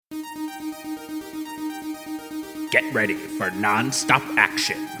Get ready for non-stop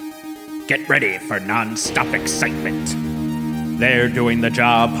action. Get ready for non-stop excitement. They're doing the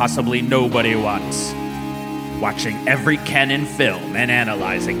job possibly nobody wants. Watching every Canon film and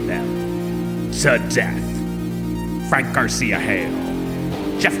analyzing them. To death. Frank Garcia Hale.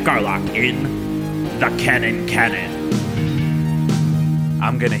 Geoff Garlock in The Canon.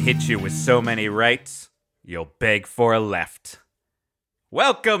 I'm gonna hit you with so many rights, you'll beg for a left.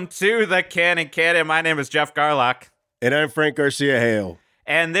 Welcome to The Canon. My name is Geoff Garlock. And I'm Frank Garcia Hale.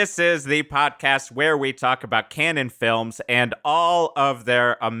 And this is the podcast where we talk about Canon films and all of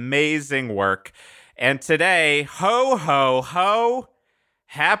their amazing work. And today, ho, ho, ho,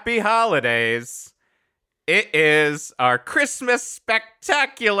 happy holidays. It is our Christmas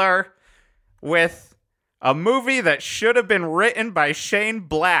spectacular with a movie that should have been written by Shane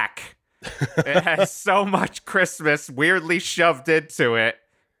Black. It has so much Christmas weirdly shoved into it.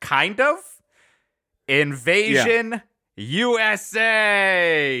 Kind of. Invasion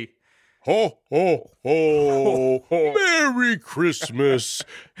U.S.A. Ho, ho, ho. Merry Christmas.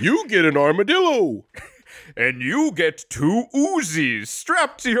 You get an armadillo. And you get 2 Uzis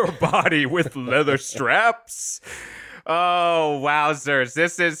strapped to your body with leather straps. Oh, wowzers.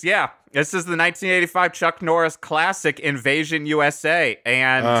 This is the 1985 Chuck Norris classic Invasion U.S.A.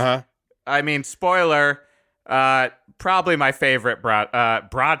 And, I mean, spoiler, probably my favorite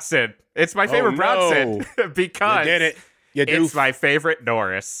Bronson. It's my favorite Bronson because it's my favorite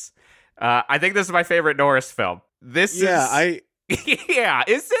Norris. I think this is my favorite Norris film. Yeah,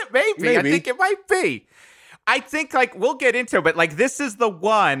 is it? Maybe. I think it might be. I think, we'll get into it, but, this is the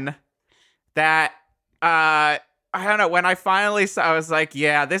one that, I don't know, when I finally saw, I was like,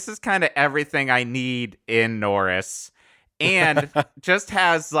 yeah, this is kind of everything I need in Norris. And just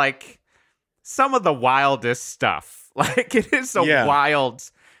has, some of the wildest stuff. It is a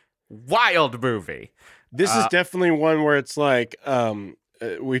wild movie. This is definitely one where it's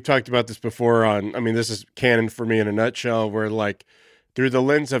we've talked about this before this is canon for me in a nutshell, where through the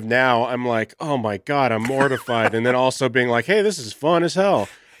lens of now, I'm like, oh my God, I'm mortified. And then also being like, hey, this is fun as hell.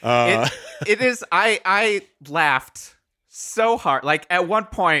 It is. I laughed so hard. At one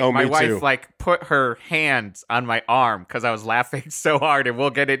point, my wife put her hand on my arm because I was laughing so hard, and we'll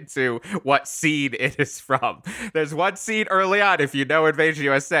get into what scene it is from. There's one scene early on, if you know Invasion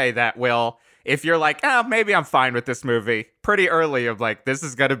USA, that will, if you're maybe I'm fine with this movie, pretty early of this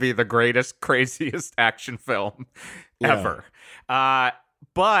is gonna be the greatest, craziest action film ever.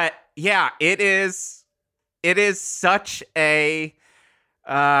 But yeah, it is such a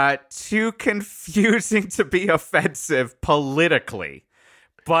too confusing to be offensive politically,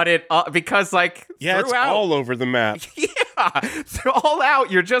 but it because it's all over the map. All out.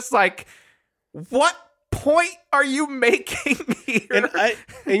 You're just what point are you making here?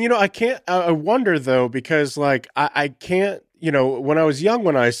 I wonder though, because I can't. When I was young,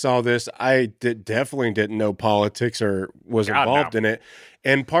 when I saw this, I definitely didn't know politics or was involved in it,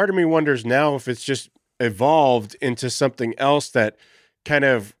 and part of me wonders now if it's just evolved into something else that kind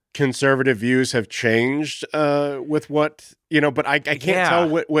of conservative views have changed with what, but I can't tell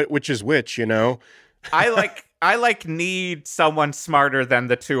which is which, I need someone smarter than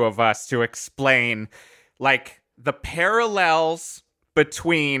the two of us to explain the parallels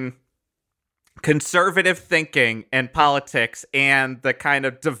between conservative thinking and politics and the kind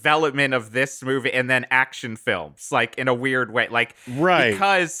of development of this movie and then action films, in a weird way. Right.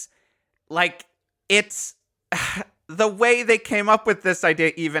 Because it's the way they came up with this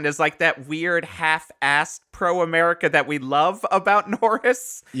idea even is that weird half-assed pro-America that we love about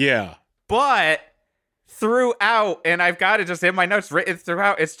Norris. Yeah. But throughout, and I've got it just in my notes written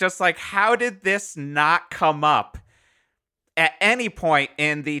throughout, it's just how did this not come up at any point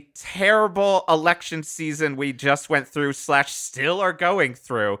in the terrible election season we just went through / still are going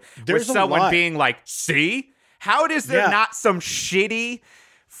through? There's with someone lot. being see? How does there not some shitty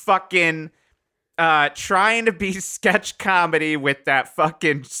fucking trying to be sketch comedy with that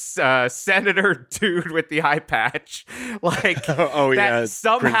fucking senator dude with the eye patch, that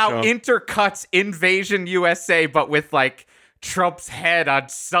somehow intercuts Invasion USA, but with Trump's head on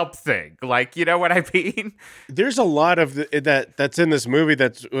something, you know what I mean? There's a lot of that's in this movie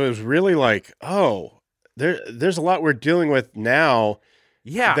that was really there's a lot we're dealing with now.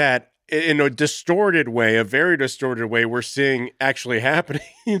 Yeah, that in a very distorted way, we're seeing actually happening.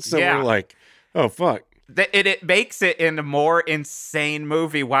 So we're oh, fuck. It makes it in a more insane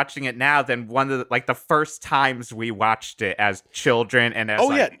movie watching it now than one of the first times we watched it as children and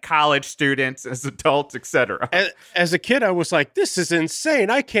as college students, as adults, etc. As a kid, I was like, this is insane.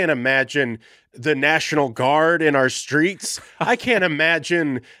 I can't imagine the National Guard in our streets. I can't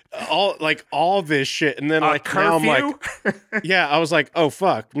imagine all this shit. And then now I'm like, yeah, I was like, oh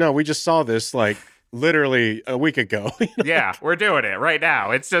fuck. No, we just saw this literally a week ago. Yeah, we're doing it right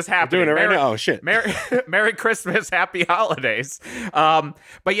now. It's just happening. We're doing it right now. Oh, shit. Merry Christmas, Happy Holidays.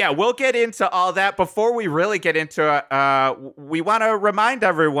 But yeah, we'll get into all that. Before we really get into it, we want to remind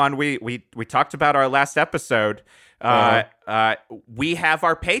everyone, we talked about our last episode. We have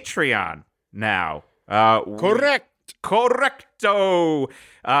our Patreon now. Correcto.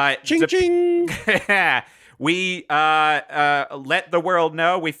 Ching, ching. We let the world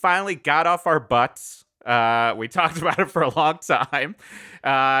know we finally got off our butts. We talked about it for a long time.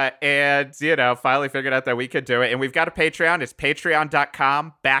 And, finally figured out that we could do it. And we've got a Patreon. It's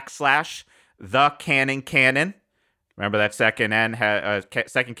patreon.com/thecanoncanon. Remember that second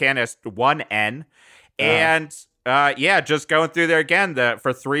second canon has one N. And, just going through there again,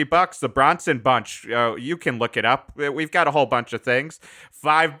 for $3, the Bronson Bunch, you can look it up. We've got a whole bunch of things.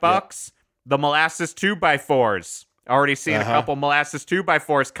 $5. Yep. The Molasses 2x4s. Already seen a couple Molasses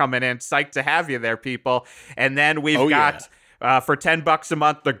 2x4s coming in. Psyched to have you there, people. And then we've got, for $10 a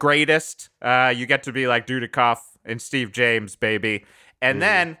month, The Greatest. You get to be like Dudikoff and Steve James, baby. And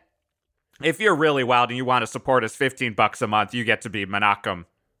then, if you're really wild and you want to support us, $15 a month, you get to be Menachem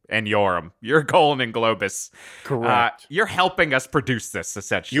and Yoram. You're Golan and Globus. Correct. You're helping us produce this,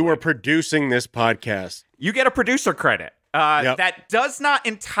 essentially. You are producing this podcast. You get a producer credit. That does not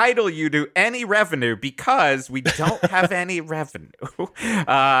entitle you to any revenue because we don't have any revenue.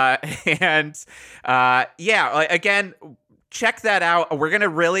 Again, check that out. We're going to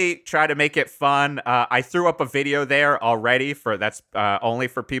really try to make it fun. I threw up a video there already that's only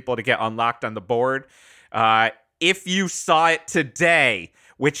for people to get unlocked on the board. If you saw it today,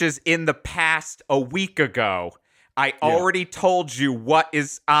 which is in the past a week ago, I already told you what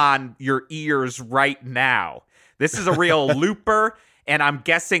is on your ears right now. This is a real looper, and I'm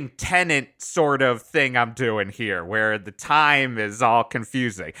guessing Tenant sort of thing I'm doing here, where the time is all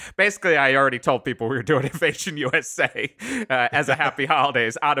confusing. Basically, I already told people we were doing Invasion USA as a Happy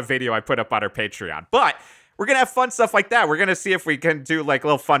Holidays on a video I put up on our Patreon. But we're going to have fun stuff like that. We're going to see if we can do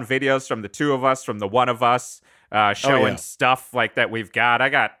little fun videos from the two of us, from the one of us, showing stuff like that we've got.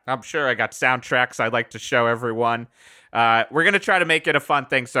 I'm sure I got soundtracks I'd like to show everyone. We're going to try to make it a fun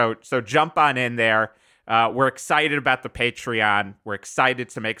thing, so jump on in there. We're excited about the Patreon. We're excited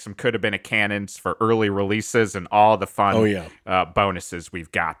to make some Could Have Been a Canons for early releases and all the fun bonuses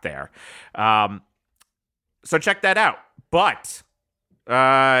we've got there. So check that out. But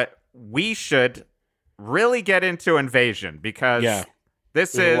we should really get into Invasion because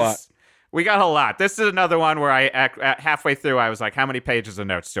we got a lot. This is another one where halfway through, I was like, how many pages of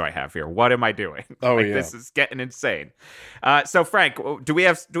notes do I have here? What am I doing? This is getting insane. So Frank, do we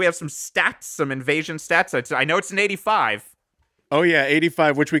have some stats, some Invasion stats? I know it's an 85. Oh yeah,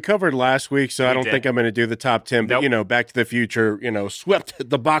 85, which we covered last week, so I don't think I'm going to do the top 10, but Back to the Future, swept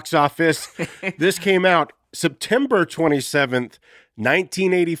the box office. This came out September 27th,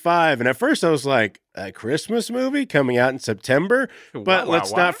 1985, and at first I was like, a Christmas movie coming out in September? But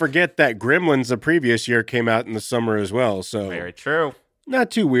let's not forget that Gremlins the previous year came out in the summer as well. So very true. Not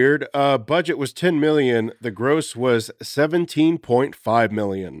too weird. Budget was $10 million. The gross was $17.5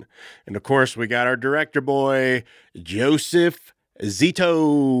 million. And of course, we got our director boy, Joseph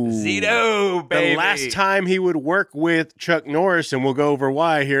Zito, baby. The last time he would work with Chuck Norris, and we'll go over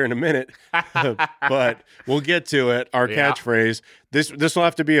why here in a minute, but we'll get to it. Our catchphrase. This will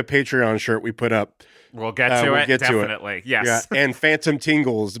have to be a Patreon shirt we put up. We'll get to it. Definitely. Yes. Yeah. And Phantom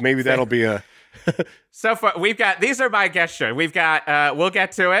Tingles. Maybe that'll be a. So far, we've got, these are my guest shirts. We've got, we'll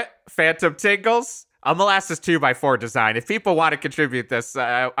get to it. Phantom Tingles. A Molasses 2x4 design. If people want to contribute this,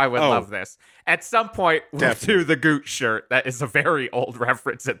 I would love this. At some point, we'll do the Goot shirt. That is a very old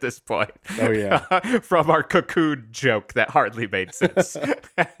reference at this point. Oh, yeah. From our Cocoon joke that hardly made sense.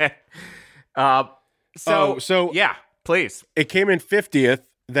 Yeah, please. It came in 50th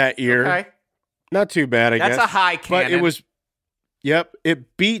that year. Okay. Not too bad, I guess. That's a high canon. But it was,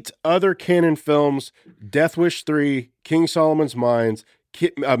 it beat other canon films, Death Wish 3, King Solomon's Mines,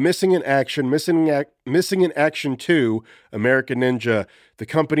 Missing in Action, Missing in Action 2, American Ninja, The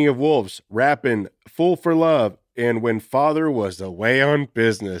Company of Wolves, Rappin', Fool for Love, and When Father Was Away on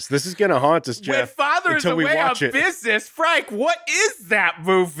Business. This is going to haunt us, Geoff. When Father is Away on Business? Frank, what is that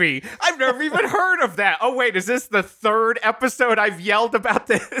movie? I've never even heard of that. Oh, wait, is this the third episode I've yelled about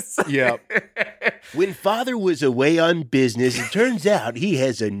this? Yeah. When Father was away on business, it turns out he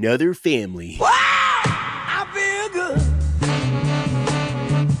has another family. Wow! I feel good.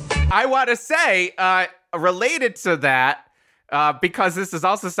 I want to say, related to that, because this is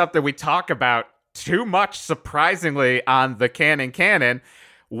also something we talk about too much, surprisingly, on the Canon.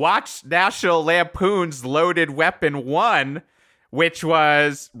 Watch National Lampoon's Loaded Weapon 1, which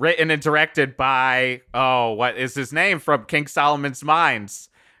was written and directed by, what is his name from King Solomon's Mines?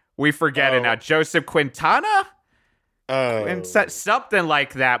 We forget it now. Joseph Quintana? Something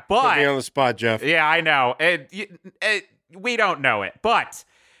like that. But put me on the spot, Geoff. Yeah, I know. We don't know it. But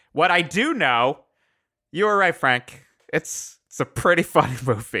what I do know, you were right, Frank. It's a pretty funny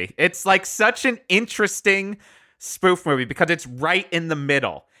movie. It's like such an interesting spoof movie because it's right in the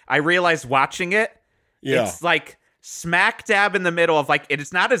middle. I realized watching it, it's like smack dab in the middle of like,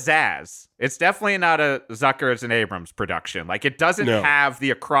 it's not a Zaz. It's definitely not a Zuckers and Abrams production. Like it doesn't have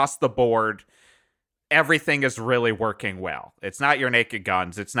the across the board, everything is really working well. It's not your Naked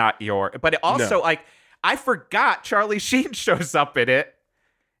Guns. It's not but it also like, I forgot Charlie Sheen shows up in it.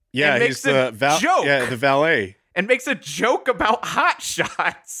 Yeah, he's the joke. Yeah, the valet. And makes a joke about Hot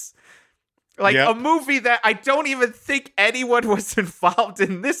Shots. Like a movie that I don't even think anyone was involved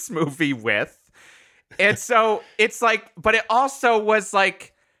in this movie with. And so it's like, but it also was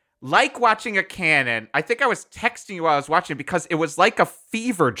like watching a Canon. I think I was texting you while I was watching because it was like a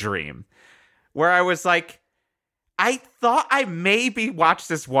fever dream where I was like, I thought I maybe watched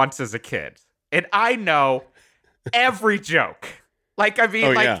this once as a kid. And I know every joke. Like, I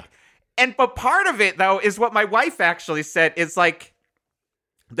mean, but part of it, though, is what my wife actually said is like,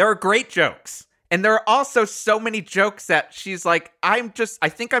 there are great jokes. And there are also so many jokes that she's like, I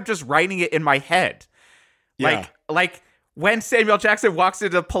think I'm just writing it in my head. Yeah. Like when Samuel Jackson walks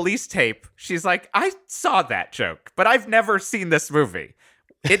into the police tape, she's like, I saw that joke, but I've never seen this movie.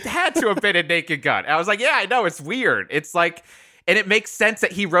 It had to have been a Naked Gun. I was like, yeah, I know, it's weird. It's like, and it makes sense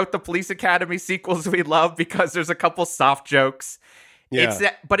that he wrote the Police Academy sequels we love because there's a couple soft jokes.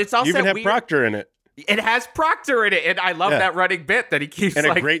 Yeah. But it's also you even have weird. Proctor in it. It has Proctor in it, and I love that running bit that he keeps and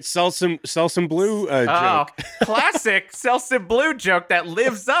a great Selsun Blue joke. Classic Selsun Blue joke that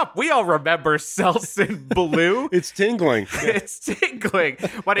lives up. We all remember Selsun Blue. It's tingling. It's tingling,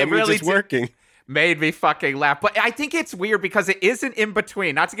 but it really working. Made me fucking laugh. But I think it's weird because it isn't in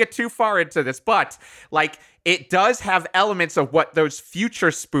between. Not to get too far into this, but like it does have elements of what those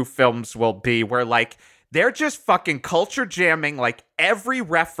future spoof films will be, where like they're just fucking culture jamming like every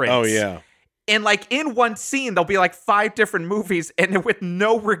reference. Oh yeah. And like in one scene, there'll be like 5 different movies and with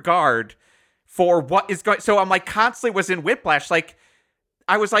no regard for what is going. So I'm like constantly was in whiplash. Like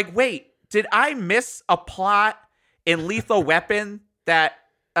I was like, wait, did I miss a plot in Lethal Weapon that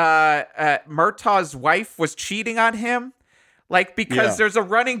Murtaugh's wife was cheating on him? Like, because there's a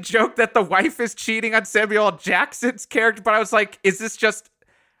running joke that the wife is cheating on Samuel L. Jackson's character. But I was like, is this just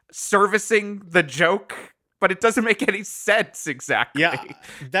servicing the joke? But it doesn't make any sense exactly. Yeah,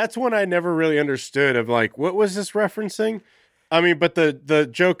 that's one I never really understood of like, what was this referencing? I mean, but the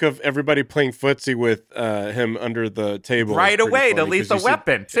joke of everybody playing footsie with him under the table. Right away to Lethal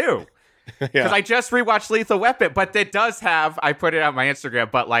Weapon, too. Because I just rewatched Lethal Weapon, but it does have, I put it on my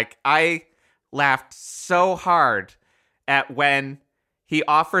Instagram, but like I laughed so hard at when he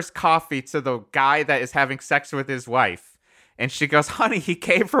offers coffee to the guy that is having sex with his wife. And she goes, honey, he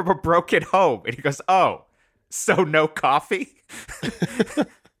came from a broken home. And he goes, oh. So no coffee?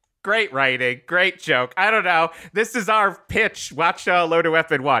 Great writing. Great joke. I don't know. This is our pitch. Watch Loaded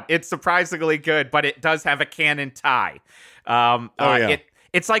Weapon 1. It's surprisingly good, but it does have a canon tie.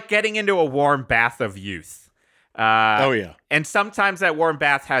 It's like getting into a warm bath of youth. And sometimes that warm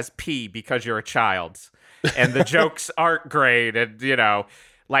bath has pee because you're a child. And the jokes aren't great. And, you know,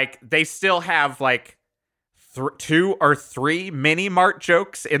 like they still have like 2 or 3 mini-mart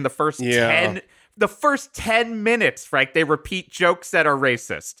jokes in the first 10 the first 10 minutes, Frank. They repeat jokes that are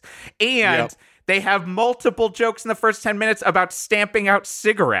racist. And they have multiple jokes in the first 10 minutes about stamping out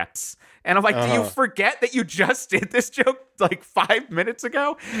cigarettes. And I'm like, do you forget that you just did this joke like 5 minutes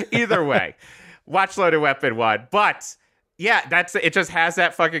ago? Either way, watch Loaded Weapon 1. But yeah, it just has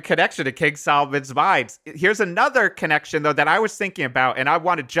that fucking connection to King Solomon's Mines. Here's another connection, though, that I was thinking about. And I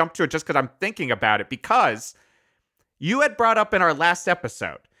want to jump to it just because I'm thinking about it. Because you had brought up in our last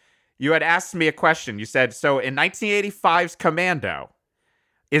episode, you had asked me a question. You said, so in 1985's Commando,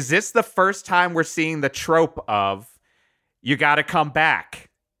 is this the first time we're seeing the trope of you got to come back?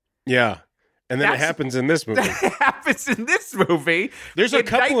 Yeah. And then it happens in this movie. That happens in this movie. There's a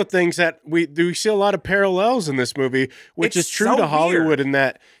couple of things that we see a lot of parallels in this movie, which is true to Hollywood in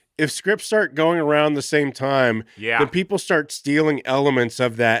that if scripts start going around the same time, then people start stealing elements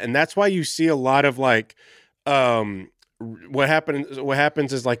of that. And that's why you see a lot of like, what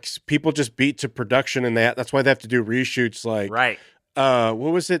happens is like people just beat to production and that's why they have to do reshoots. Like,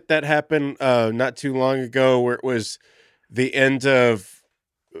 what was it that happened not too long ago where it was the end of,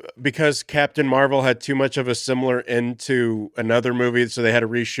 because Captain Marvel had too much of a similar end to another movie, so they had to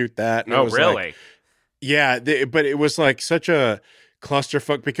reshoot that. And it was really? Like, but it was like such a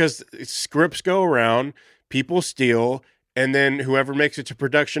clusterfuck because scripts go around, people steal, and then whoever makes it to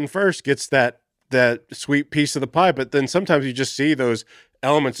production first gets that sweet piece of the pie. But then sometimes you just see those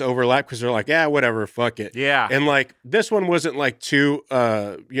elements overlap because they're like, yeah, whatever, fuck it. Yeah. And like this one wasn't like too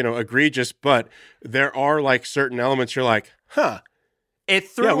egregious, but there are like certain elements you're like, huh. It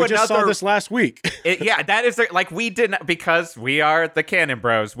threw we just saw this last week. That is like we didn't, because we are the Canon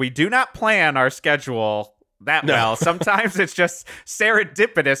Bros. We do not plan our schedule that well. Sometimes it's just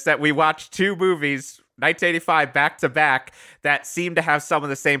serendipitous that we watch two movies, 1985 back to back, that seem to have some of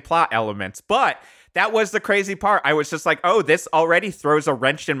the same plot elements. But that was the crazy part. I was just like, oh, this already throws a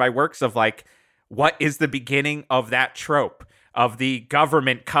wrench in my works of like, what is the beginning of that trope of the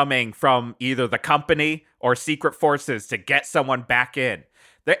government coming from either the company or secret forces to get someone back in?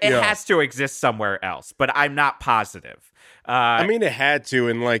 It has to exist somewhere else, but I'm not positive. I mean, it had to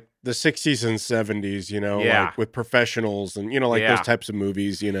in like the 60s and 70s, like with professionals and, those types of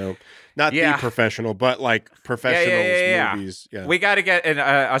movies, not The Professional, but like professionals movies. Yeah. We got to get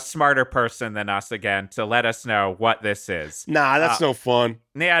a smarter person than us again to let us know what this is. Nah, that's no fun.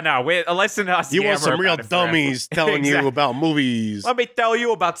 Yeah, no. Listen to us. You want some real dummies telling you about movies. Let me tell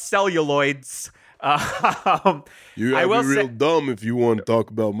you about celluloids. You gotta be real dumb if you want to talk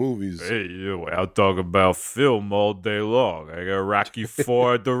about movies. Hey, I'll talk about film all day long. I got Rocky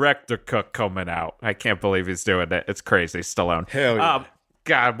IV director cut coming out. I can't believe he's doing it. It's crazy, Stallone. Hell yeah.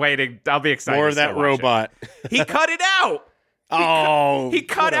 God, waiting. I'll be excited. More of that robot. He cut it out. He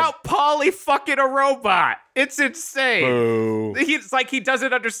cut out Paulie fucking a robot. It's insane. Boo. He's like, he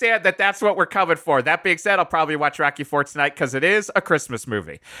doesn't understand that that's what we're coming for. That being said, I'll probably watch Rocky IV tonight because it is a Christmas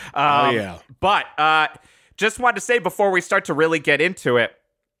movie. But just wanted to say before we start to really get into it,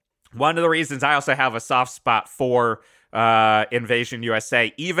 one of the reasons I also have a soft spot for Invasion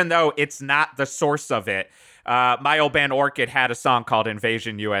USA, even though it's not the source of it. My old band Orchid had a song called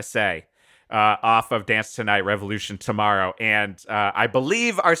Invasion USA. Off of Dance Tonight, Revolution Tomorrow. And I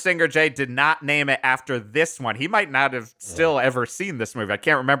believe our singer Jay did not name it after this one. He might not have still ever seen this movie. I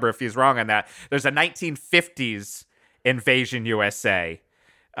can't remember if he's wrong on that. There's a 1950s Invasion USA.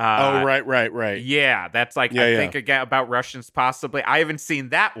 Right. Yeah, that's like, I think again about Russians possibly. I haven't seen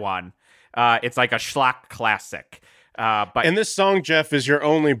that one. It's like a schlock classic. And this song, Geoff, is your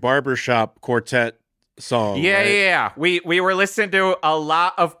only barbershop quartet song. Yeah. We were listening to a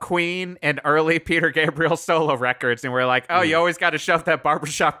lot of Queen and early Peter Gabriel solo records, and we're like, oh, you always got to shove that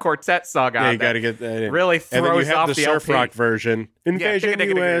barbershop quartet song on. Yeah, you got to get that in. Really throws and then you have off the surf LP. rock version. Invasion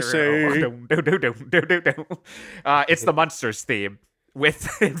USA. It's the Munsters theme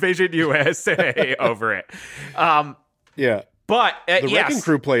with Invasion USA over it. But the Wrecking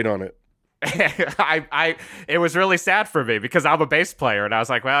Crew played on it. It was really sad for me because I'm a bass player, and I was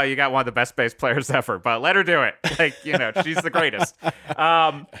like, well, you got one of the best bass players ever, but let her do it. Like, she's the greatest.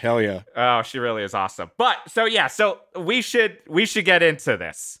 Hell yeah. Oh, she really is awesome. But so we should get into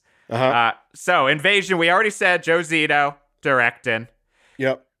this. So Invasion, we already said Joe Zito directing.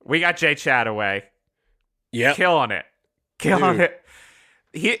 Yep. We got Jay Chataway. Yep. Killing it.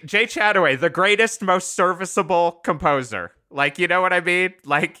 Jay Chataway, the greatest, most serviceable composer. Like, you know what I mean?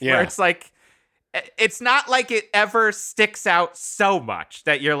 Like, where it's like, it's not like it ever sticks out so much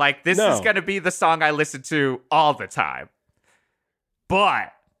that you're like, this is going to be the song I listen to all the time.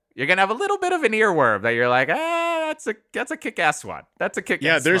 But you're going to have a little bit of an earworm that you're like, that's a kick-ass one. That's a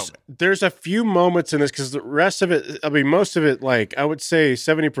kick-ass moment. There's a few moments in this because the rest of it, I mean, most of it, like, I would say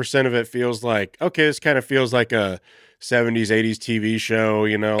 70% of it feels like, okay, this kind of feels like a 70s, 80s TV show,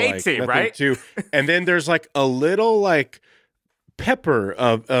 A-Team, like right? Too. And then there's like a little like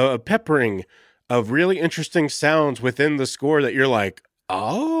peppering of really interesting sounds within the score that you're like,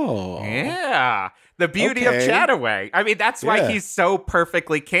 oh. Yeah. The beauty of Chataway. I mean, that's why he's so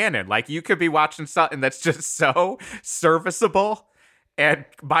perfectly canon. Like, you could be watching something that's just so serviceable and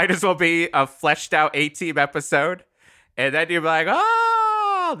might as well be a fleshed out A-Team episode. And then you're like,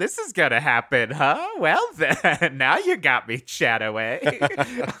 oh, this is going to happen, huh? Well, then, now you got me, Chataway.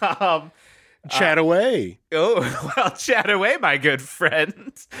 Chat away. Well, chat away, my good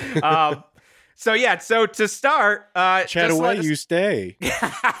friend. So yeah, so to start, Chat away, you stay.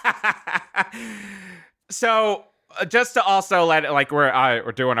 So just to also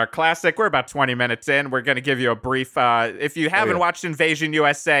we're doing our classic. We're about 20 minutes in. We're going to give you a brief. If you haven't watched Invasion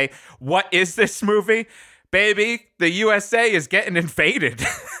USA, what is this movie? Baby, the USA is getting invaded.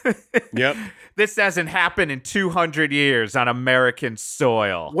 Yep. This hasn't happened in 200 years on American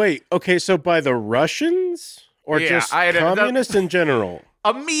soil. Wait, okay, so by the Russians or just communists in general?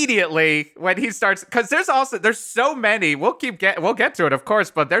 Immediately when he starts, because there's so many. We'll get to it, of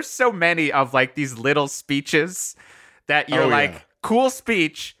course, but there's so many of like these little speeches that you're cool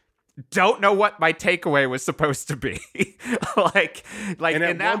speech. Don't know what my takeaway was supposed to be. like and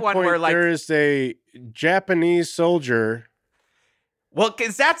in that one where there is a Japanese soldier. Well,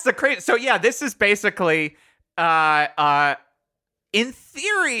 because that's the crazy. So yeah, this is basically in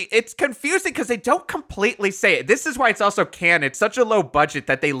theory, it's confusing because they don't completely say it. This is why it's also canon. It's such a low budget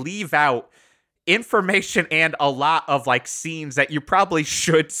that they leave out information and a lot of like scenes that you probably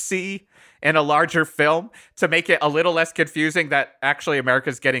should see in a larger film to make it a little less confusing that actually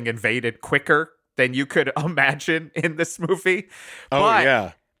America's getting invaded quicker than you could imagine in this movie.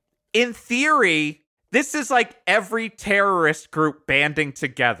 But in theory, this is like every terrorist group banding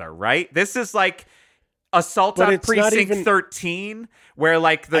together, right? This is like Assault on Precinct 13, where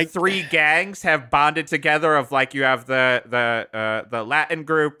like the three gangs have bonded together of like you have the Latin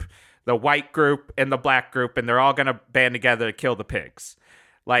group, the white group, and the black group, and they're all gonna band together to kill the pigs.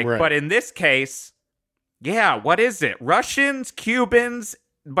 But in this case, what is it? Russians, Cubans,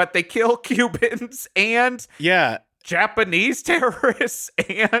 but they kill Cubans and Japanese terrorists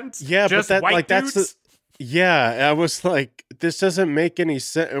and just white dudes. I was like, this doesn't make any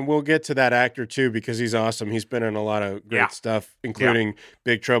sense. And we'll get to that actor too, because he's awesome. He's been in a lot of great stuff, including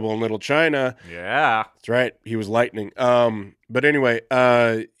Big Trouble in Little China. Yeah. That's right. He was lightning. But anyway,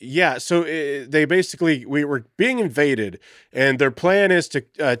 so they basically, we were being invaded, and their plan is to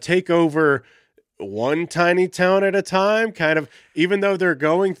take over one tiny town at a time, kind of, even though they're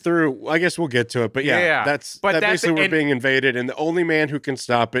going through, I guess we'll get to it. But that's basically we're being invaded, and the only man who can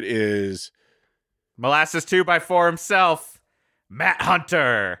stop it is Molasses 2x4 himself, Matt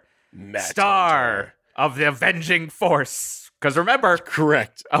Hunter, star of The Avenging Force. Because remember,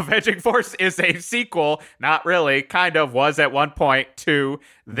 correct, Avenging Force is a sequel, not really, kind of was at one point to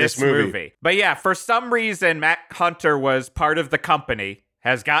this movie. But yeah, for some reason, Matt Hunter was part of the company,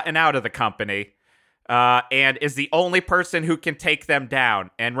 has gotten out of the company, and is the only person who can take them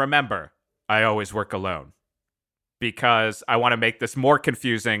down. And remember, I always work alone. Because I want to make this more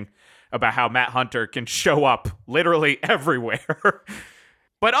confusing about how Matt Hunter can show up literally everywhere.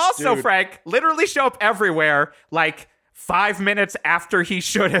 But also, dude, Frank, literally show up everywhere like 5 minutes after he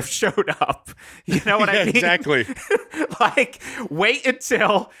should have showed up. You know what I mean? Exactly. Like, wait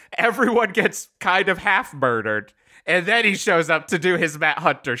until everyone gets kind of half murdered, and then he shows up to do his Matt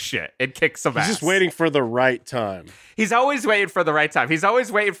Hunter shit and kick some ass. He's just waiting for the right time. He's always waiting for the right time. He's always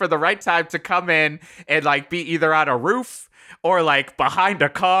waiting for the right time to come in and like be either on a roof or like behind a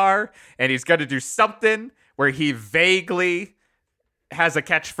car, and he's going to do something where he vaguely has a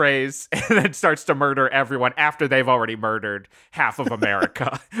catchphrase and then starts to murder everyone after they've already murdered half of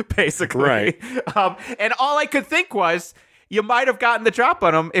America, basically. Right. And all I could think was, you might have gotten the drop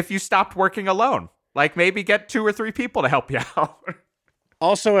on him if you stopped working alone. Like, maybe get 2 or 3 people to help you out.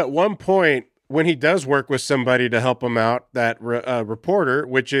 Also, at one point, when he does work with somebody to help him out, that reporter,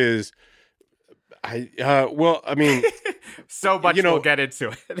 which is... I mean, so much we'll get into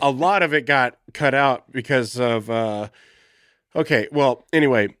it. A lot of it got cut out because of,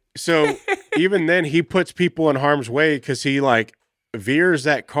 anyway, so even then he puts people in harm's way because he like veers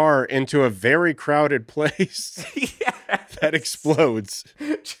that car into a very crowded place that explodes.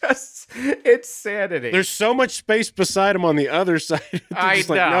 Just insanity. There's so much space beside him on the other side. I just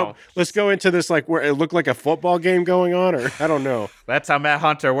know. Like, nope, let's go into this like where it looked like a football game going on, or I don't know. That's how Matt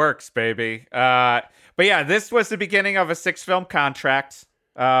Hunter works, baby. But yeah, this was the beginning of a 6-film contract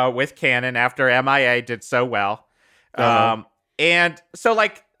with Canon after MIA did so well. And so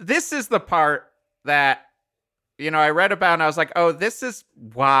like, this is the part that, I read about and I was like, oh, this is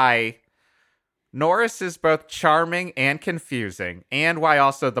why Norris is both charming and confusing, and why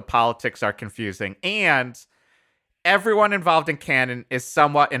also the politics are confusing, and everyone involved in canon is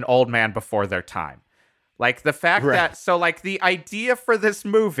somewhat an old man before their time. Like, the fact that, so like, the idea for this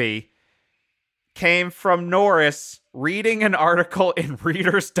movie came from Norris reading an article in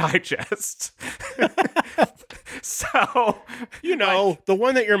Reader's Digest. So, the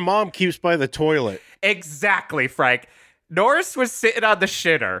one that your mom keeps by the toilet. Exactly, Frank. Norris was sitting on the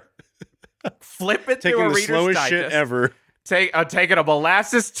shitter, flipping through a Reader's Digest. Taking the slowest shit ever. taking a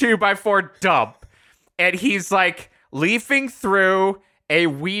molasses 2x4 dump, and he's like leafing through a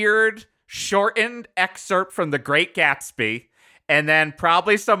weird shortened excerpt from The Great Gatsby, and then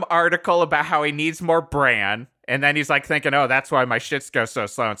probably some article about how he needs more bran. And then he's like thinking, oh, that's why my shits go so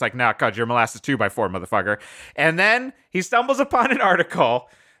slow. It's like, no, God, you're molasses 2x4, motherfucker. And then he stumbles upon an article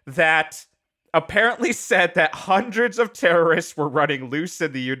that apparently said that hundreds of terrorists were running loose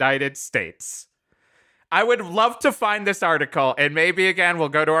in the United States. I would love to find this article, and maybe again we'll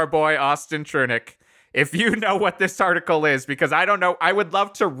go to our boy Austin Trunick if you know what this article is, because I don't know. I would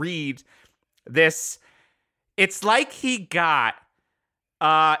love to read this. It's like he got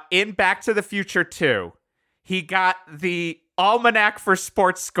in Back to the Future 2. He got the almanac for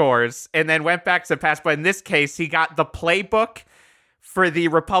sports scores and then went back to the past. But in this case, he got the playbook for the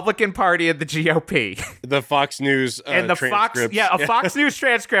Republican Party of the GOP. The Fox News and the transcript. Fox News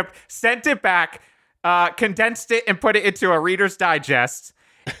transcript, sent it back, condensed it, and put it into a Reader's Digest.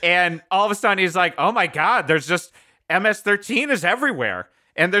 And all of a sudden, he's like, oh my God, there's just MS-13 is everywhere.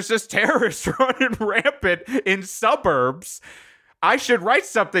 And there's just terrorists running rampant in suburbs. I should write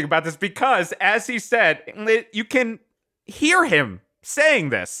something about this because, as he said, you can hear him saying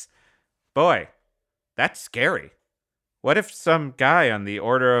this. Boy, that's scary. What if some guy on the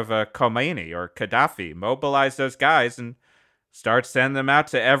order of Khomeini or Gaddafi mobilized those guys and start sending them out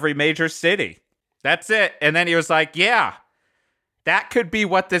to every major city? That's it. And then he was like, yeah, that could be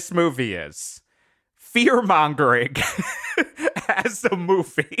what this movie is. Fear-mongering as a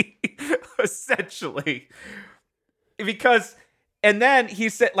movie, essentially. Because... And then he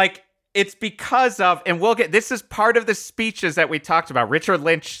said, like, it's because of, and this is part of the speeches that we talked about. Richard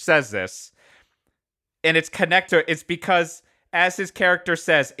Lynch says this, and it's connected. It's because, as his character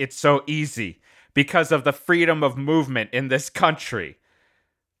says, it's so easy because of the freedom of movement in this country.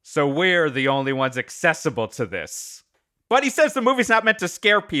 So we're the only ones accessible to this. But he says the movie's not meant to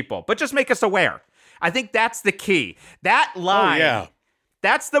scare people, but just make us aware. I think that's the key. That line,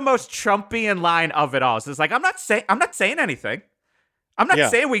 that's the most Trumpian line of it all. So it's like, I'm not saying anything. I'm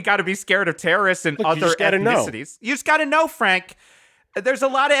not saying we got to be scared of terrorists and other ethnicities. You just got to know, Frank, there's a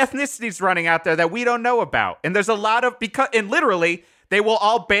lot of ethnicities running out there that we don't know about. And there's a lot of, and literally, they will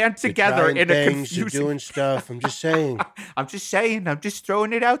all band together in a confusing... You're doing stuff. I'm just saying. I'm just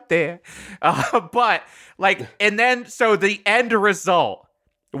throwing it out there. But, like, and then, so the end result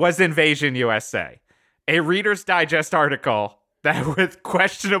was Invasion USA. A Reader's Digest article that with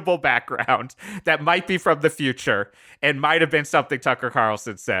questionable background that might be from the future and might have been something Tucker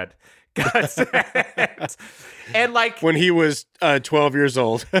Carlson said. And like when he was 12 years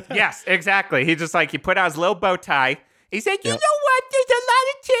old. Yes, exactly. He put out his little bow tie. He said, you know what? There's a lot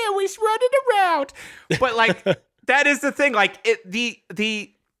of terrorists running around. But like that is the thing. Like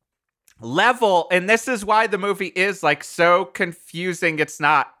the level, and this is why the movie is like so confusing. It's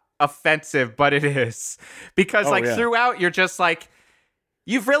not offensive, but it is, because throughout you're just like,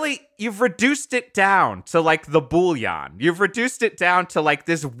 you've reduced it down to like the bouillon. You've reduced it down to like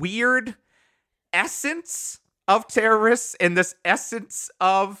this weird essence of terrorists and this essence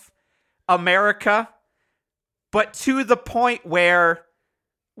of America, but to the point where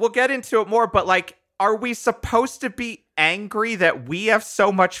we'll get into it more, but like, are we supposed to be angry that we have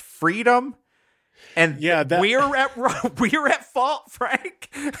so much freedom? And we're at fault, Frank.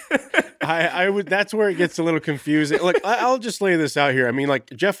 I would. That's where it gets a little confusing. Look, I'll just lay this out here. I mean, like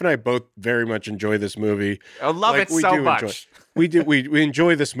Geoff and I both very much enjoy this movie. I love it so much. We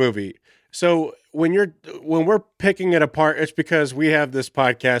enjoy this movie. So when we're picking it apart, it's because we have this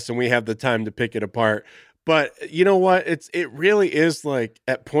podcast and we have the time to pick it apart. But you know what? It really is like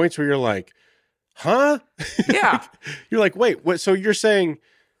at points where you're like, huh? Yeah. You're like, wait, what? So you're saying,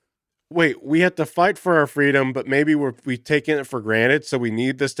 wait, we have to fight for our freedom, but maybe we've taken it for granted, so we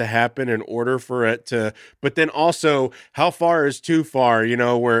need this to happen in order for it to. But then also, how far is too far? You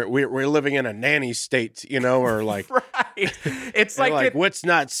know, we're living in a nanny state, you know, or like, right? It's like what's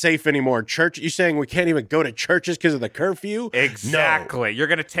not safe anymore? Church? You saying we can't even go to churches because of the curfew? Exactly. No. You're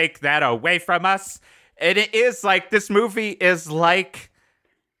gonna take that away from us, and it is like this movie is like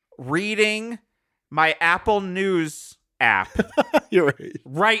reading my Apple News app You're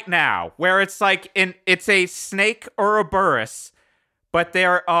right now, where it's like it's a snake Ouroboros, but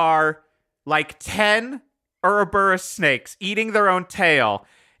there are like 10 Ouroboros snakes eating their own tail,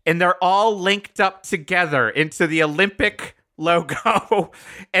 and they're all linked up together into the Olympic logo,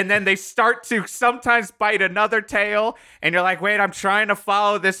 and then they start to sometimes bite another tail, and you're like, wait, I'm trying to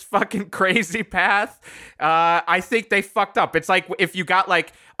follow this fucking crazy path. I think they fucked up. It's like if you got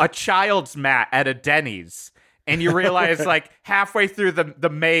like a child's mat at a Denny's, And you realize, like, halfway through the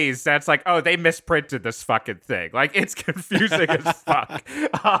maze, that's like, oh, they misprinted this fucking thing. Like, it's confusing as fuck.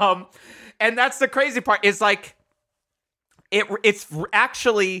 And that's the crazy part, is, like, it's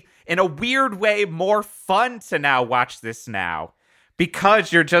actually, in a weird way, more fun to now watch this now.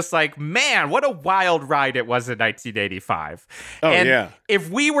 Because you're just like, man, what a wild ride it was in 1985. Oh, and yeah.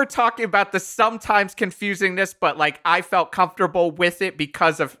 if we were talking about the sometimes confusingness, but, like, I felt comfortable with it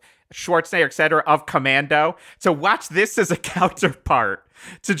because of Schwarzenegger, et cetera, of Commando, to watch this as a counterpart,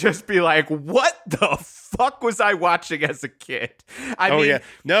 to just be like, what the fuck was I watching as a kid? I mean, yeah.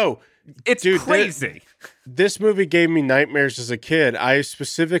 No. It's dude, crazy. This movie gave me nightmares as a kid.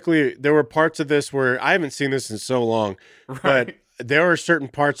 There were parts of this where I haven't seen this in so long, but there are certain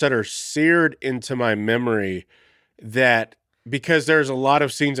parts that are seared into my memory that, because there's a lot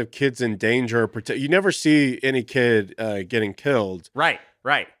of scenes of kids in danger. You never see any kid getting killed. Right.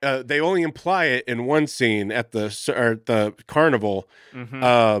 They only imply it in one scene at the carnival.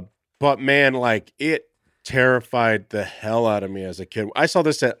 Mm-hmm. But man, like, it terrified the hell out of me as a kid. I saw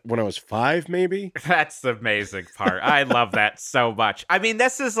this when I was 5, maybe. That's the amazing part. I love that so much. I mean,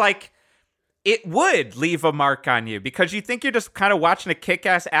 this is like, it would leave a mark on you because you think you're just kind of watching a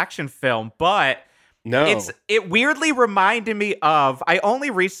kick-ass action film, but no, it weirdly reminded me of, I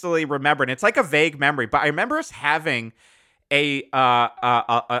only recently remembered, it's like a vague memory, but I remember us having a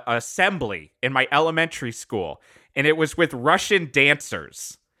assembly in my elementary school, and it was with Russian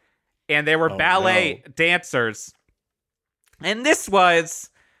dancers, and they were ballet dancers, and this was,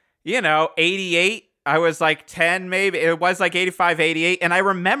 88. I was like 10, maybe. It was like 85, 88, and I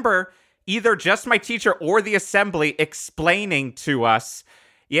remember either just my teacher or the assembly explaining to us,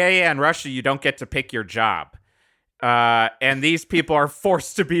 in Russia, you don't get to pick your job. And these people are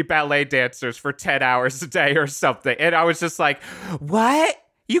forced to be ballet dancers for 10 hours a day or something. And I was just like, what?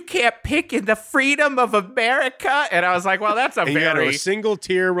 You can't pick in the freedom of America? And I was like, well, that's you had a single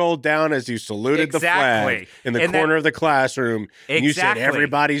tear rolled down as you saluted the flag in the corner of the classroom. And you said,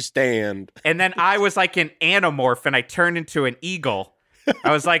 everybody stand. And then I was like an Animorph, and I turned into an eagle.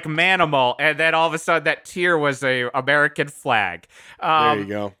 I was like Manimal, and then all of a sudden that tear was a American flag. There you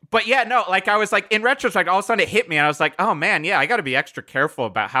go. But yeah, no, like I was like, in retrospect, all of a sudden it hit me, and I was like, oh man, yeah, I got to be extra careful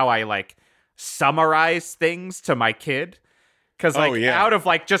about how I like summarize things to my kid. Because out of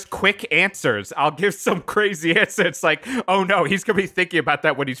like just quick answers, I'll give some crazy answer. It's like, oh no, he's going to be thinking about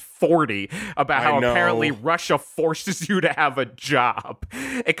that when he's 40, about how apparently Russia forces you to have a job.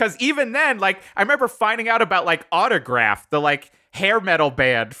 Because even then, like, I remember finding out about like Autograph, the like hair metal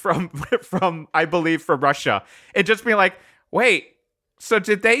band from I believe from Russia, and just being like, wait, so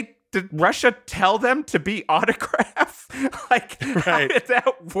did Russia tell them to be Autograph? Like, how did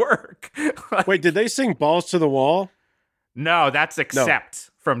that work? Like, wait, did they sing Balls to the Wall? No, that's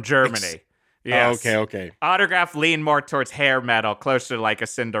Accept from Germany. Yes. Oh, okay. Autograph leaned more towards hair metal, closer to like a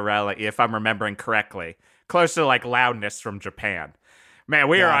Cinderella, if I'm remembering correctly. Closer to like Loudness from Japan. Man,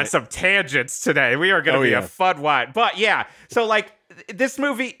 we are on some tangents today. We are going to be a fun one. But yeah, so like this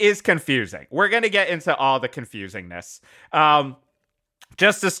movie is confusing. We're going to get into all the confusingness.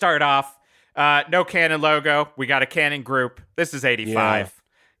 Just to start off, no Canon logo. We got a Canon group. This is 85.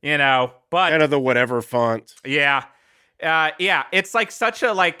 But kind of the whatever font. Yeah. It's like such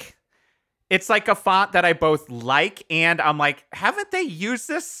a like, it's like a font that I both like, and I'm like, haven't they used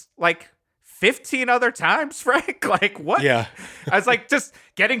this like 15 other times, Frank? Like, what? Yeah. I was like, just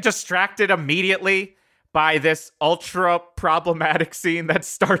getting distracted immediately by this ultra problematic scene that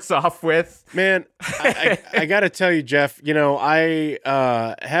starts off with. Man, I got to tell you, Geoff, I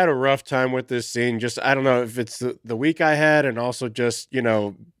had a rough time with this scene. Just, I don't know if it's the week I had, and also just,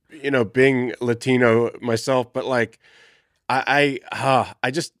 being Latino myself, but like, I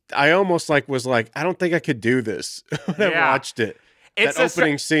almost like was like, I don't think I could do this when I watched it. It's that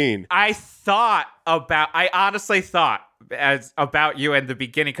opening scene. I honestly thought about you in the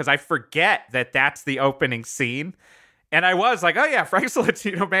beginning, because I forget that that's the opening scene. And I was like, oh yeah, Frank's a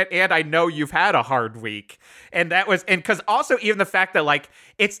Latino man, and I know you've had a hard week. And because also even the fact that like,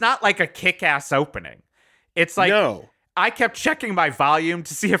 it's not like a kick-ass opening. It's like, no. I kept checking my volume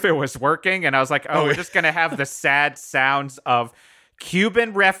to see if it was working, and I was like, we're just going to have the sad sounds of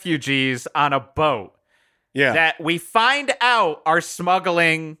Cuban refugees on a boat that we find out are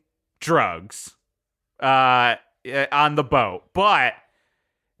smuggling drugs on the boat. But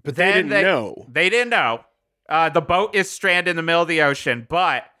they didn't know. They didn't know. The boat is stranded in the middle of the ocean.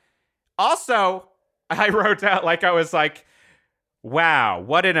 But also, I wrote down, like, I was like, wow,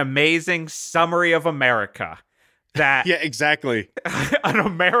 what an amazing summary of America. That yeah, exactly. An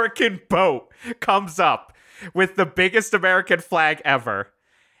American boat comes up with the biggest American flag ever.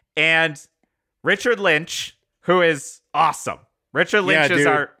 And Richard Lynch, who is awesome. Richard Lynch is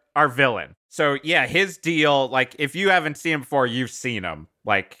dude. our villain. So yeah, his deal, like if you haven't seen him before, you've seen him.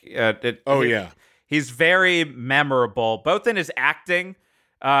 Like, he's very memorable, both in his acting.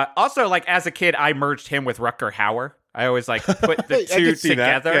 Also, like as a kid, I merged him with Rutger Hauer. I always like put the two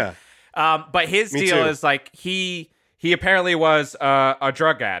together. Yeah. But his deal is like he apparently was a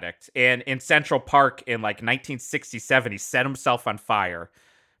drug addict, and in Central Park in like 1967, he set himself on fire,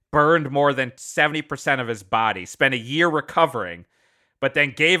 burned more than 70% of his body, spent a year recovering, but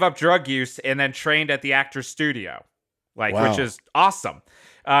then gave up drug use and then trained at the Actors Studio, which is awesome.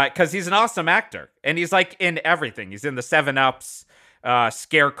 Because he's an awesome actor, and he's like in everything. He's in the 7-Ups,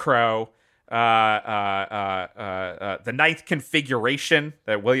 Scarecrow, the Ninth Configuration,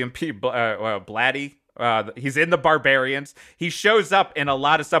 that William P. Blatty. He's in The Barbarians. He shows up in a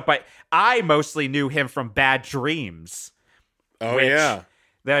lot of stuff, but I mostly knew him from Bad Dreams. Where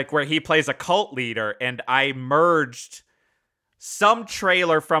he plays a cult leader, and I merged some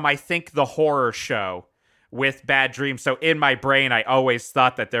trailer from, I think, the horror show with Bad Dreams. So in my brain, I always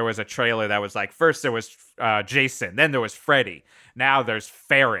thought that there was a trailer that was like, first there was Jason, then there was Freddy, now there's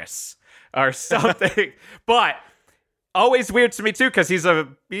Ferris or something. But always weird to me too, because he's a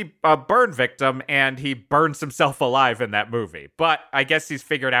burn victim, and he burns himself alive in that movie. But I guess he's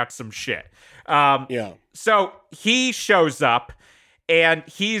figured out some shit. So he shows up, and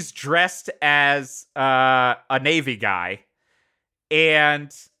he's dressed as a Navy guy.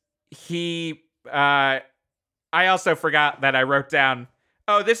 And he, I also forgot that I wrote down,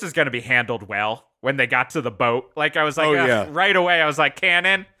 oh, this is going to be handled well when they got to the boat. Like, I was like, right away, I was like,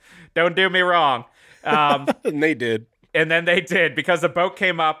 Cannon, don't do me wrong. And they did. And then they did, because the boat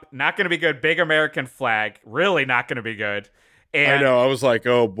came up, not going to be good. Big American flag, really not going to be good. And I know. I was like,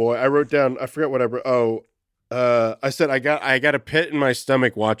 oh boy. I wrote down, I forget what I wrote. I said, I got a pit in my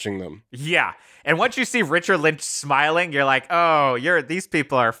stomach watching them. Yeah. And once you see Richard Lynch smiling, you're like, oh, these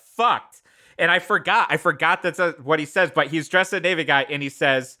people are fucked. And I forgot that's what he says, but he's dressed as a Navy guy, and he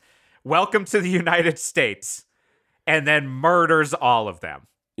says, welcome to the United States, and then murders all of them.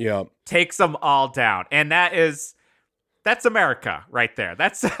 Yeah. Takes them all down. And that's America right there.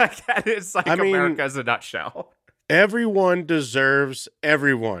 That is America as a nutshell. Everyone.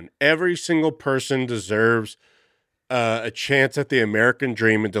 Every single person deserves a chance at the American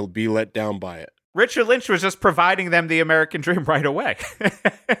dream, and they'll be let down by it. Richard Lynch was just providing them the American dream right away.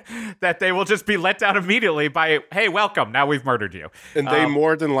 That they will just be let down immediately by, hey, welcome, now we've murdered you. And they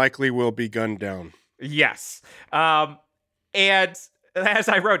more than likely will be gunned down. Yes. And as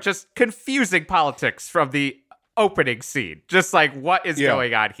I wrote, just confusing politics from the opening scene. Just like, what is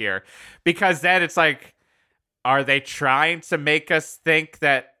going on here? Because then it's like, are they trying to make us think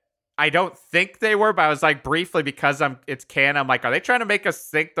that, I don't think they were, but I was like, briefly, because it's canon, I'm like, are they trying to make us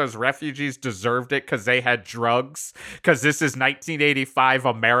think those refugees deserved it because they had drugs? Because this is 1985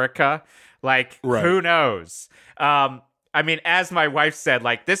 America? Like, Who knows? I mean, as my wife said,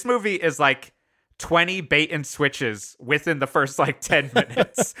 like, this movie is like 20 bait and switches within the first like 10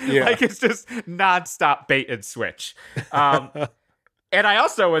 minutes. Like, it's just nonstop bait and switch. And I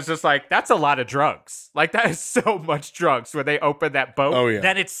also was just like, that's a lot of drugs. Like, that is so much drugs when they open that boat. Oh, yeah.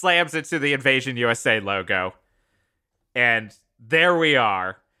 Then it slams into the Invasion USA logo. And there we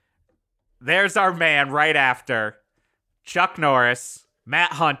are. There's our man right after. Chuck Norris,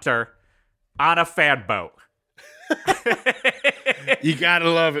 Matt Hunter, on a fan boat. You gotta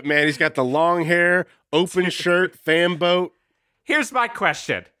love it, man. He's got the long hair, open shirt, fan boat. Here's my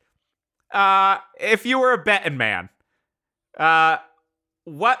question. If you were a betting man,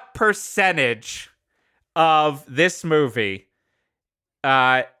 what percentage of this movie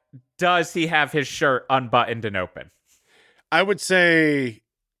does he have his shirt unbuttoned and open? I would say,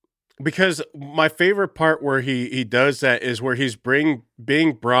 because my favorite part where he does that is where he's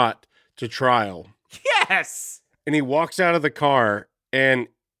being brought to trial. Yes! And he walks out of the car, and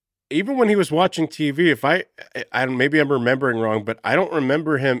even when he was watching TV, if I maybe I'm remembering wrong, but I don't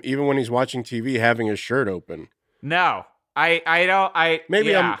remember him, even when he's watching TV, having his shirt open. No. I'm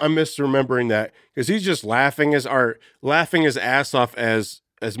misremembering that, because he's just laughing his ass off as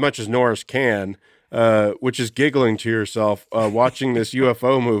much as Norris can, which is giggling to yourself watching this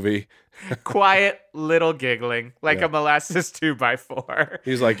UFO movie. Quiet little giggling, like a molasses 2x4.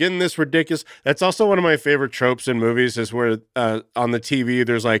 He's like, isn't this ridiculous? That's also one of my favorite tropes in movies, is where on the TV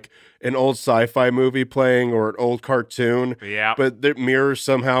there's like an old sci-fi movie playing or an old cartoon, but that mirrors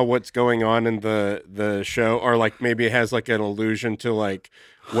somehow what's going on in the show, or like maybe it has like an allusion to like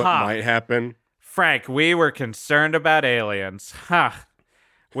what might happen. Frank, we were concerned about aliens.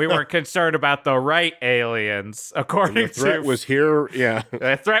 We weren't concerned about the right aliens, according to... The threat was here,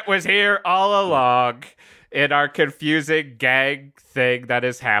 The threat was here all along. in our confusing gang thing that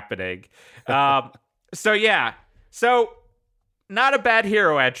is happening. So not a bad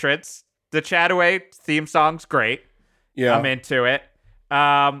hero entrance. The Chataway theme song's great. Yeah. I'm into it.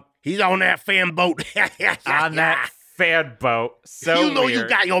 He's on that fan boat. On that fan boat. So you know weird. you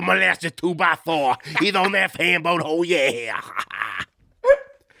got your molasses 2x4. He's on that fan boat. Oh, yeah.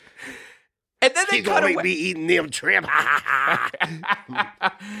 And then they He's cut gonna away. be eating them shrimp.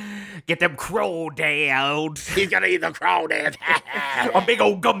 Get them crawdads. He's gonna eat the crawdads. A big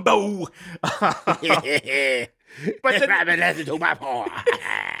old gumbo. But then- molasses 2x4.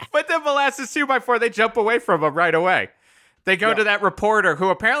 But then Molasses 2x4, they jump away from him right away. They go to that reporter who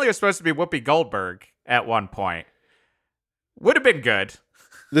apparently was supposed to be Whoopi Goldberg at one point. Would have been good.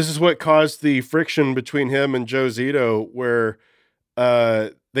 This is what caused the friction between him and Joe Zito, where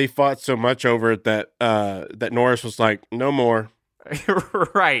they fought so much over it that that Norris was like, no more.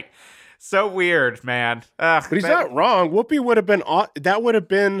 Right. So weird, man. Ugh, But he's not wrong. Whoopi would have been, that would have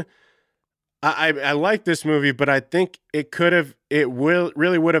been, I like this movie, but I think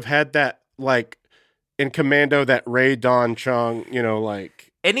really would have had that, like, in Commando, that Ray Don Chong,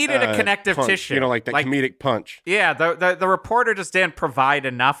 like. It needed a connective punch, tissue. like that comedic punch. Yeah, the reporter just didn't provide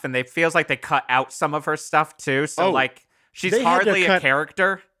enough, and it feels like they cut out some of her stuff, too. So, she's hardly a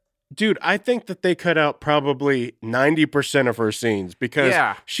character. Dude, I think that they cut out probably 90% of her scenes because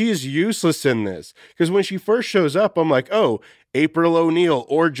she is useless in this. Because when she first shows up, I'm like, oh, April O'Neil,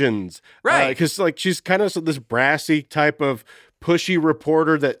 Origins. Right. Because, she's kind of this brassy type of pushy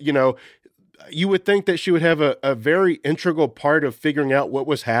reporter that, you would think that she would have a very integral part of figuring out what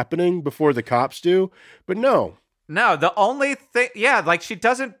was happening before the cops do. But no. No, the only thing, she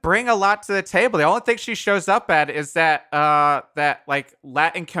doesn't bring a lot to the table. The only thing she shows up at is that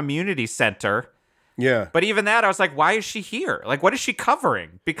Latin community center. Yeah. But even that, I was like, why is she here? Like, what is she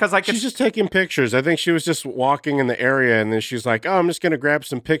covering? Because she's just taking pictures. I think she was just walking in the area, and then she's like, oh, I'm just going to grab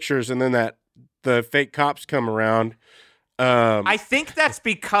some pictures. And then the fake cops come around. I think that's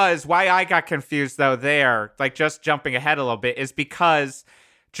because why I got confused though there, just jumping ahead a little bit, is because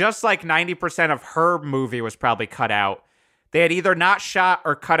just like 90% of her movie was probably cut out. They had either not shot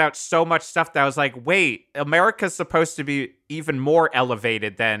or cut out so much stuff that I was like, wait, America's supposed to be even more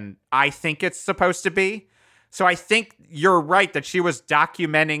elevated than I think it's supposed to be. So I think you're right that she was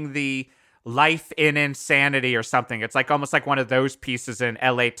documenting the life in insanity or something. It's almost like one of those pieces in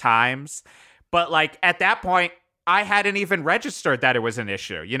LA Times. But at that point, I hadn't even registered that it was an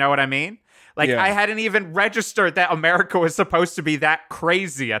issue. You know what I mean? I hadn't even registered that America was supposed to be that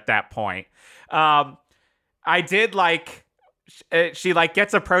crazy at that point. I did she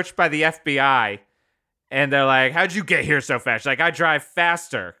gets approached by the FBI and they're like, how'd you get here so fast? She's like, I drive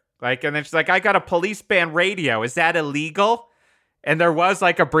faster. And then she's like, I got a police band radio. Is that illegal? And there was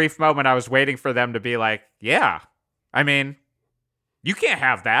a brief moment I was waiting for them to be like, yeah, I mean, you can't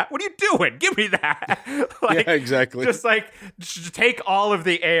have that. What are you doing? Give me that. Yeah, exactly. Just take all of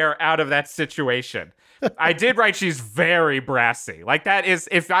the air out of that situation. I did write she's very brassy. That is,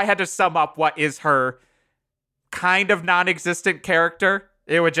 if I had to sum up what is her kind of non-existent character,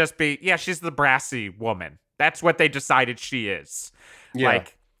 it would just be, she's the brassy woman. That's what they decided she is. Yeah,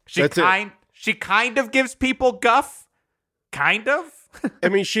 she kind of gives people guff. Kind of. I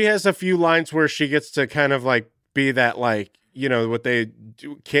mean, she has a few lines where she gets to kind of be that what they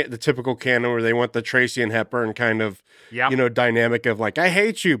do, the typical canon where they want the Tracy and Hepburn kind of, dynamic of I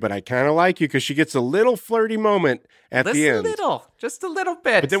hate you, but I kind of like you, because she gets a little flirty moment at the end. Just a little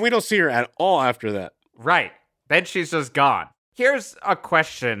bit. But then we don't see her at all after that. Right. Then she's just gone. Here's a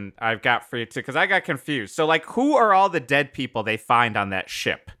question I've got for you too, because I got confused. So who are all the dead people they find on that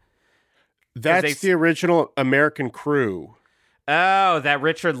ship? That's the original American crew. Oh, that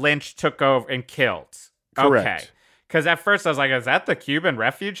Richard Lynch took over and killed. Correct. Okay. Because at first I was like, is that the Cuban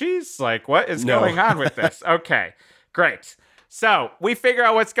refugees? What is going on with this? Okay, great. So we figure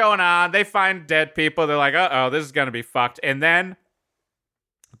out what's going on. They find dead people. They're like, uh-oh, this is going to be fucked. And then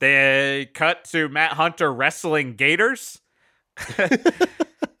they cut to Matt Hunter wrestling gators.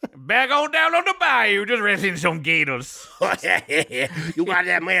 Back on down on the bayou, just wrestling some gators. You got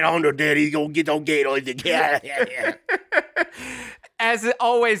that man under there. He's going to get those gators. As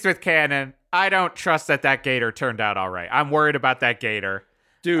always with canon, I don't trust that gator turned out all right. I'm worried about that gator.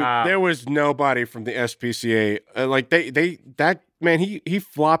 Dude, there was nobody from the SPCA. That man, he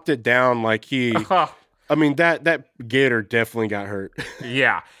flopped it down I mean, that gator definitely got hurt.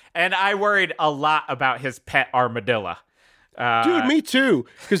 Yeah. And I worried a lot about his pet armadillo. Dude, me too.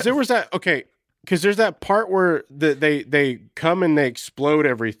 Because there was because there's that part where they come and they explode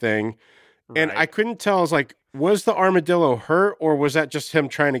everything. And I couldn't tell. I was like, Was the armadillo hurt, or was that just him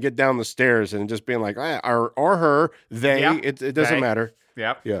trying to get down the stairs and just being like, or her, they, Yeah, it doesn't matter.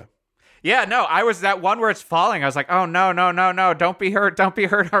 Yep. Yeah. Yeah, no, I was that one where it's falling. I was like, oh, no, no, no, no. Don't be hurt. Don't be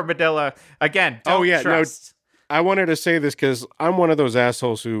hurt, armadillo. Again, don't trust. No, I wanted to say this because I'm one of those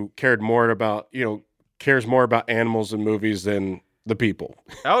assholes who cares more about animals in movies than the people.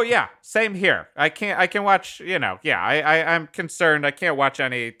 Oh, yeah, same here. I can watch, I'm concerned. I can't watch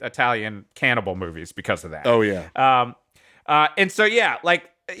any Italian cannibal movies because of that. Oh, yeah. And so, yeah, like,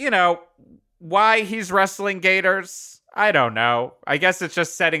 why he's wrestling gators, I don't know. I guess it's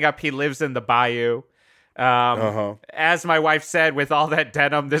just setting up he lives in the bayou. As my wife said, with all that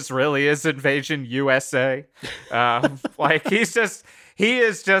denim, this really is Invasion USA. Like, he's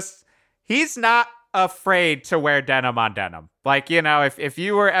not afraid to wear denim on denim. Like, if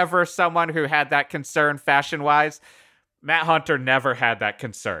you were ever someone who had that concern fashion-wise, Matt Hunter never had that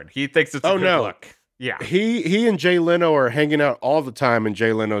concern. He thinks it's a good look. Yeah. He and Jay Leno are hanging out all the time in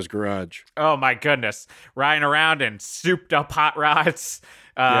Jay Leno's garage. Oh, my goodness. Riding around in souped-up hot rods.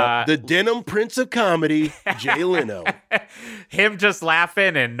 The denim prince of comedy, Jay Leno. Him just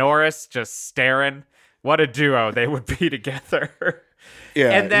laughing and Norris just staring. What a duo they would be together. Yeah,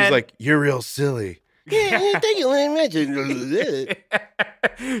 and then, he's like, you're real silly. Yeah, thank you. Imagine.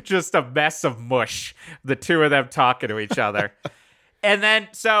 Just a mess of mush. The two of them talking to each other. And then,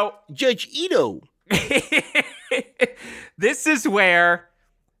 so... Judge Ito. This is where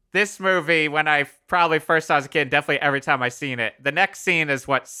this movie, when I probably first saw it as a kid, definitely every time I've seen it, the next scene is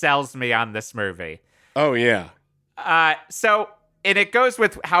what sells me on this movie. Oh, yeah. And it goes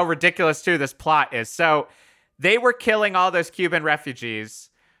with how ridiculous, too, this plot is. So they were killing all those Cuban refugees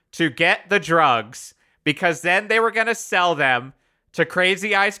to get the drugs because then they were going to sell them to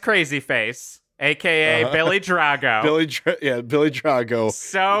Crazy Eyes Crazy Face, a.k.a. Billy Drago. Billy Drago.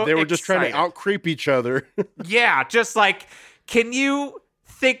 So they were just trying to out-creep each other. Yeah, just like, can you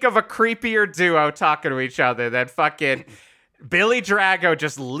think of a creepier duo talking to each other than fucking Billy Drago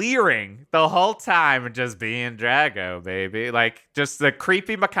just leering the whole time and just being Drago, baby. Like, just the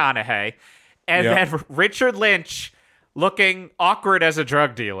creepy McConaughey. And then Richard Lynch looking awkward as a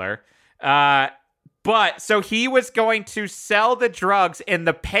drug dealer. But so he was going to sell the drugs, and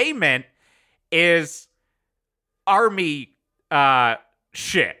the payment is army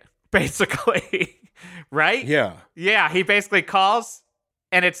shit, basically. Right? Yeah. Yeah, he basically calls,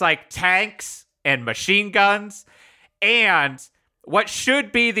 and it's like tanks and machine guns. And what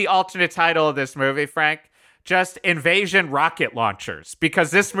should be the alternate title of this movie, Frank, just Invasion Rocket Launchers,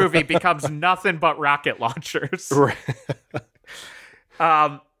 because this movie becomes nothing but rocket launchers. Right.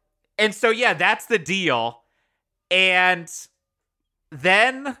 And so, yeah, that's the deal. And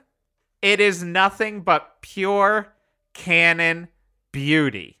then it is nothing but pure canon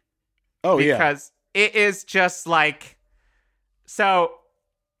beauty. Oh, because it is just like, so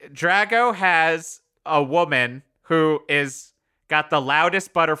Drago has a woman who is got the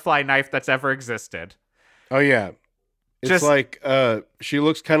loudest butterfly knife that's ever existed. Oh, yeah. It's like, she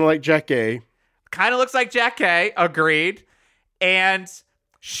looks kind of like Jack A. Kind of looks like Jack A, agreed. And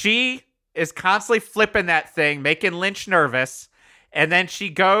she is constantly flipping that thing, making Lynch nervous. And then she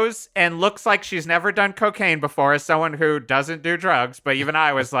goes and looks like she's never done cocaine before as someone who doesn't do drugs. But even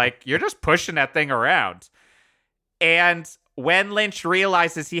I was like, you're just pushing that thing around. And when Lynch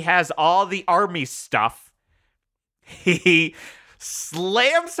realizes he has all the army stuff, he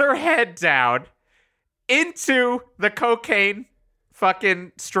slams her head down into the cocaine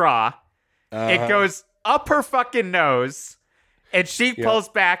fucking straw. It goes up her fucking nose, and she pulls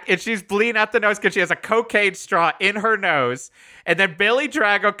back, and she's bleeding out the nose because she has a cocaine straw in her nose. And then Billy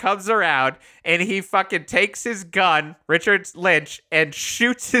Drago comes around, and he fucking takes his gun, Richard Lynch, and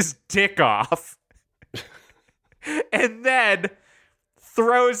shoots his dick off. And then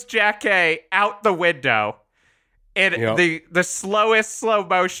throws Jack A out the window in the slowest slow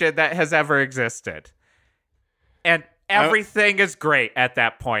motion that has ever existed. And everything is great at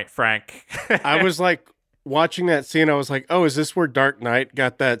that point, Frank. I was like, watching that scene, I was like, oh, is this where Dark Knight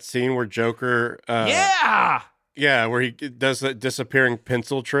got that scene where Joker... Yeah, where he does that disappearing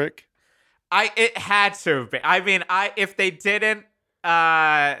pencil trick? It had to be. I mean, if they didn't...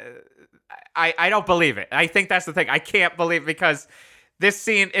 I don't believe it. I think that's the thing. I can't believe, because this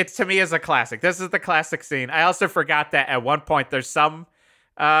scene, it to me is a classic. This is the classic scene. I also forgot that at one point there's some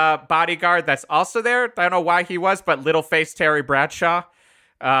bodyguard that's also there. I don't know why he was, but little face Terry Bradshaw.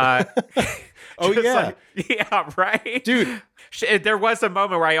 Oh yeah. Yeah, right? Dude. There was a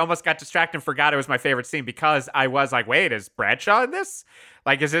moment where I almost got distracted and forgot it was my favorite scene, because I was like, wait, is Bradshaw in this?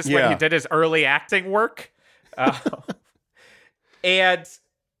 Like, is this when he did his early acting work? And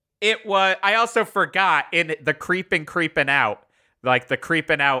It was. I also forgot in the creeping out, like the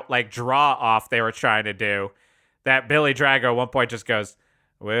creeping out, like draw off they were trying to do, that Billy Drago at one point just goes,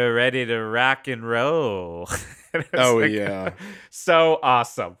 "We're ready to rock and roll." Oh, yeah. So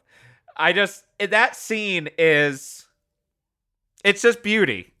awesome. That scene is, it's just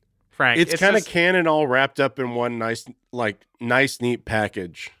beauty, Frank. It's kind of canon all wrapped up in one nice, neat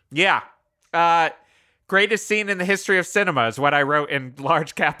package. Yeah. Greatest scene in the history of cinema is what I wrote in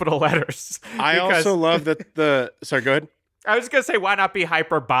large capital letters. I also love that sorry, go ahead. I was going to say, why not be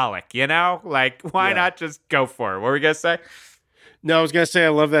hyperbolic, you know? Like, why not just go for it? What were we going to say? No, I was going to say I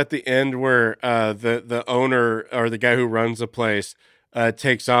love at the end where the owner or the guy who runs the place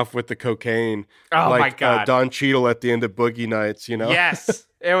takes off with the cocaine. Oh, my God. Don Cheadle at the end of Boogie Nights, you know? Yes.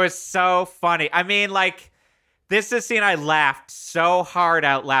 It was so funny. I mean, like, this is a scene I laughed so hard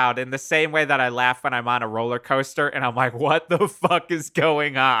out loud in the same way that I laugh when I'm on a roller coaster and I'm like, what the fuck is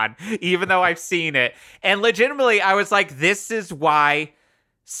going on? Even though I've seen it. And legitimately, I was like,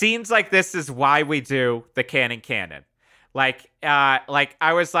 scenes like this is why we do the canon. Like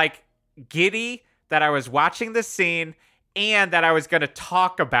I was like giddy that I was watching this scene and that I was going to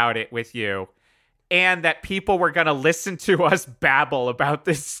talk about it with you. And that people were going to listen to us babble about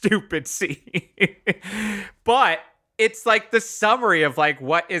this stupid scene. But it's like the summary of like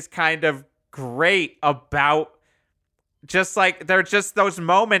what is kind of great about just like, they're just those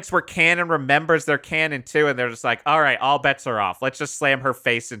moments where canon remembers their canon too. And they're just like, all right, all bets are off. Let's just slam her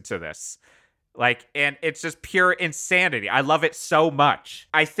face into this. Like, and it's just pure insanity. I love it so much.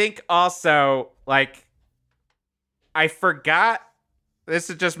 I think also, like, I forgot.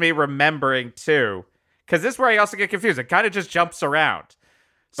 This is just me remembering, too. Because this is where I also get confused. It kind of just jumps around.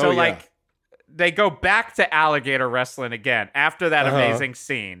 So, they go back to alligator wrestling again after that amazing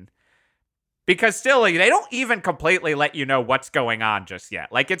scene. Because still, like, they don't even completely let you know what's going on just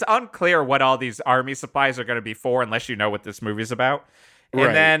yet. Like, it's unclear what all these army supplies are going to be for unless you know what this movie's about.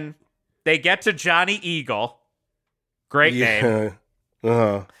 And then they get to Johnny Eagle. Great name.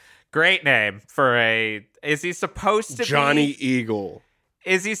 Great name for a... Is he supposed to Johnny Eagle.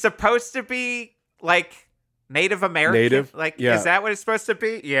 Is he supposed to be, like, Native American? Native? Like, yeah. Is that what it's supposed to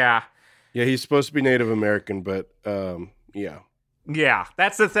be? Yeah. Yeah, he's supposed to be Native American, but, yeah. Yeah,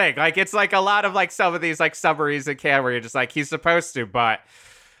 that's the thing. Like, it's like a lot of, like, some of these, like, summaries in Canada where you're just like, he's supposed to, but...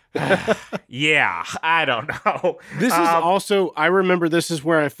 yeah, I don't know. This is also, I remember this is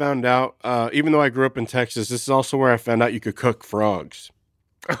where I found out, even though I grew up in Texas, this is also where I found out you could cook frogs.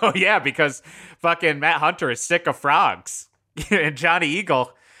 Oh, yeah, because fucking Matt Hunter is sick of frogs. And Johnny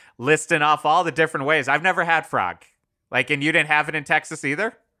Eagle listing off all the different ways. I've never had frog. Like, and you didn't have it in Texas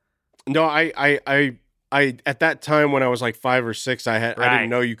either? No, I at that time when I was like 5 or 6, I didn't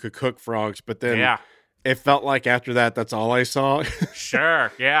know you could cook frogs, but then it felt like after that, that's all I saw. Sure,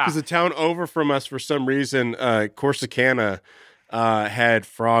 yeah. Because the town over from us, for some reason, Corsicana, had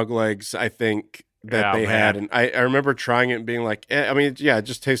frog legs, I think, that they had. And I remember trying it and being like, I mean, yeah, it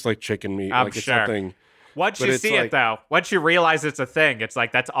just tastes like chicken meat. I'm like it's sure. something. Once you see it, though, once you realize it's a thing, it's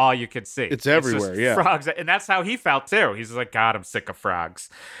like, that's all you can see. It's everywhere, just frogs. And that's how he felt, too. He's like, God, I'm sick of frogs.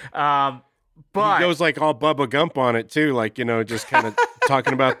 But he goes like all Bubba Gump on it, too. Like, you know, just kind of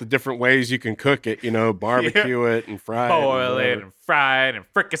talking about the different ways you can cook it, you know, barbecue it and fry boil it and fry it and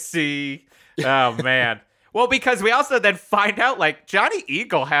fricassee. Oh, man. Well, because we also then find out, like, Johnny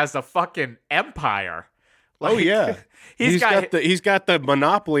Eagle has a fucking empire. Like, oh, yeah. He's got the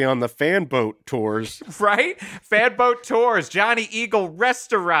monopoly on the fan boat tours. Right? Fan boat tours, Johnny Eagle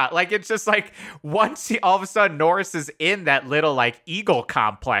restaurant. Like, it's just like, once all of a sudden Norris is in that little, like, Eagle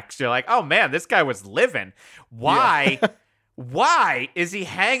complex, you're like, oh, man, this guy was living. Why? Yeah. Why is he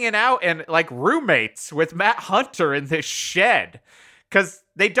hanging out and, like, roommates with Matt Hunter in this shed? Because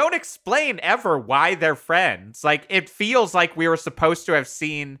they don't explain ever why they're friends. Like, it feels like we were supposed to have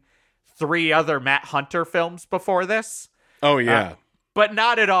seen 3 other Matt Hunter films before this. Oh, yeah. But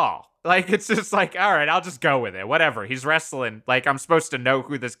not at all. Like, it's just like, all right, I'll just go with it. Whatever. He's wrestling. Like, I'm supposed to know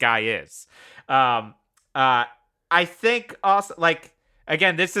who this guy is. I think also, like,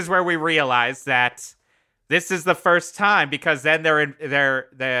 again, this is where we realize that this is the first time, because then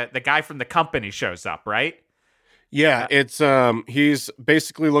the guy from the company shows up, right? Yeah, it's he's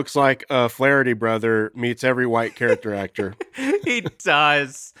basically looks like a Flaherty brother meets every white character actor. He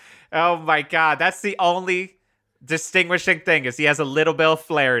does. Oh my God, that's the only distinguishing thing, is he has a little bit of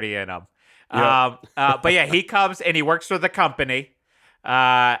Flaherty in him. Yep. But yeah, he comes and he works for the company,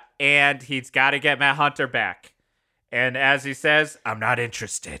 and he's got to get Matt Hunter back. And as he says, I'm not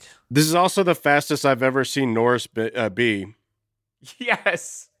interested. This is also the fastest I've ever seen Norris be.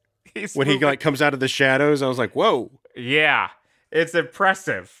 Yes. When he like comes out of the shadows, I was like, whoa. Yeah. It's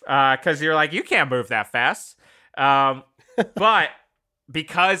impressive because you're like, you can't move that fast. But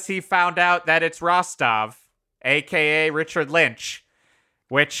because he found out that it's Rostov, a.k.a. Richard Lynch,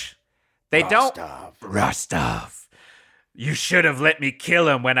 which they Rostov, you should have let me kill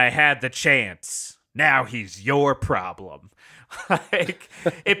him when I had the chance. Now he's your problem. Like,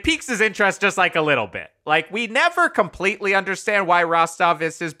 it piques his interest just like a little bit. Like, we never completely understand why Rostov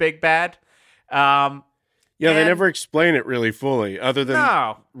is his big bad. They never explain it really fully, other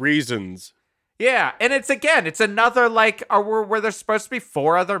than reasons. Yeah, and it's another, like, were there supposed to be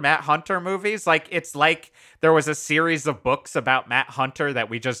 4 other Matt Hunter movies? Like, it's like there was a series of books about Matt Hunter that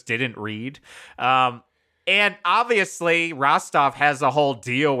we just didn't read. And obviously, Rostov has a whole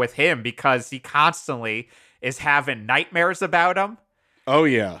deal with him because he constantly is having nightmares about him. Oh,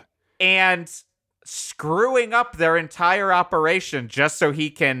 yeah. And screwing up their entire operation just so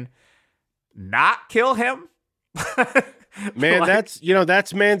he can not kill him. Man,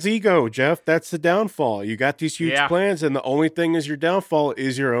 that's man's ego, Geoff. That's the downfall. You got these huge plans, and the only thing is your downfall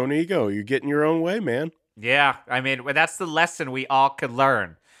is your own ego. You're getting your own way, man. Yeah, I mean, that's the lesson we all could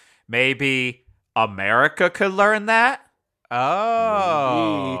learn. Maybe America could learn that?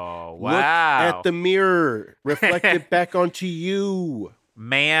 Oh, maybe. Wow. Look at the mirror. Reflect it back onto you.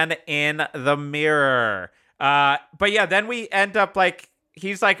 Man in the mirror. But yeah, then we end up like,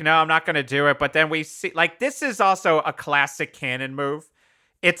 he's like, no, I'm not going to do it. But then we see, like, this is also a classic canon move.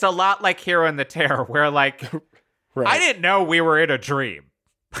 It's a lot like Hero and the Terror, where, like, right. I didn't know we were in a dream.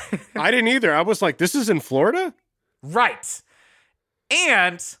 I didn't either. I was like, this is in Florida? Right.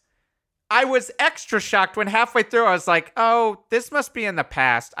 And I was extra shocked when halfway through I was like, oh, this must be in the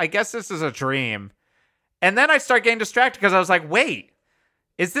past. I guess this is a dream. And then I start getting distracted because I was like, wait,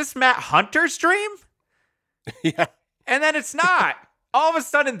 is this Matt Hunter's dream? Yeah. And then it's not. All of a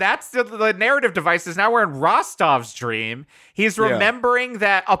sudden, that's the narrative device is now we're in Rostov's dream. He's remembering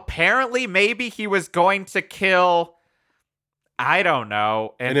that apparently maybe he was going to kill, I don't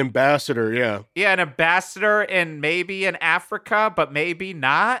know. An ambassador, yeah. Yeah, an ambassador maybe in Africa, but maybe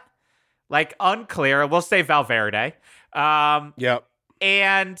not. Like, unclear. We'll say Valverde. Yep.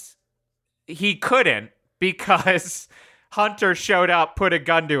 And he couldn't because Hunter showed up, put a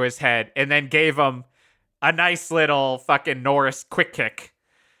gun to his head, and then gave him a nice little fucking Norris quick kick.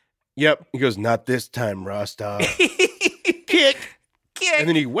 Yep. He goes, not this time, Rostov. Kick. And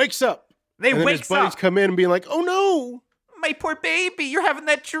then he wakes up. And then his buddies come in and be like, oh no. My poor baby, you're having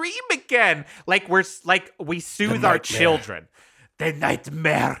that dream again. Like, we soothe our children. The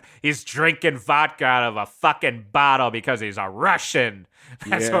nightmare is drinking vodka out of a fucking bottle because he's a Russian.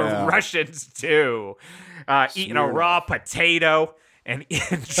 That's what Russians do. Eating a raw potato and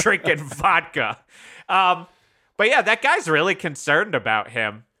drinking vodka. But yeah, that guy's really concerned about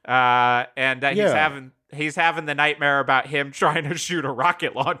him. And he's having the nightmare about him trying to shoot a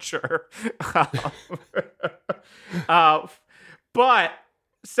rocket launcher. But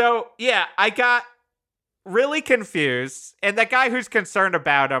so yeah, I got really confused. And that guy who's concerned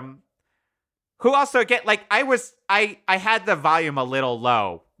about him, who also I had the volume a little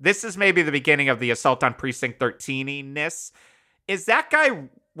low. This is maybe the beginning of the Assault on Precinct 13-ness. Was that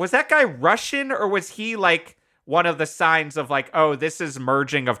guy Russian, or was he like one of the signs of like, oh, this is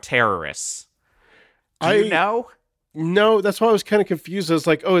merging of terrorists? Do you know? No, that's why I was kind of confused. I was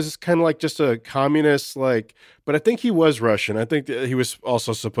like, oh, is this kind of like just a communist, like, but I think he was Russian. I think that he was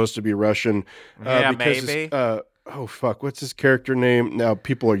also supposed to be Russian. Maybe. Oh, fuck. What's his character name? Now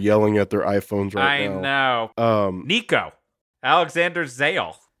people are yelling at their iPhones right now. I know. Nico. Alexander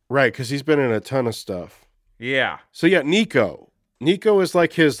Zale. Right, because he's been in a ton of stuff. Yeah. So yeah, Nico. Nico is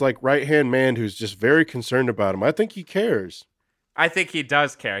like his like right-hand man who's just very concerned about him. I think he cares. I think he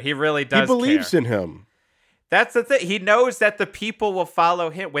does care. He really does care. He believes in him. That's the thing. He knows that the people will follow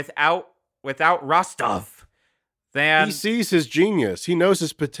him without Rostov. Then he sees his genius. He knows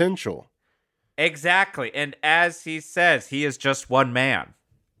his potential. Exactly. And as he says, he is just one man.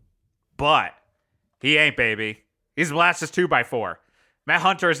 But he ain't, baby. He's Molasses 2x4. Matt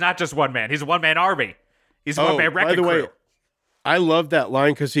Hunter is not just one man. He's a one-man army. He's a one-man wrecking crew. By the way, I love that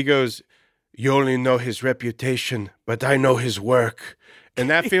line because he goes, you only know his reputation, but I know his work. And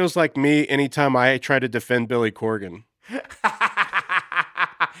that feels like me anytime I try to defend Billy Corgan.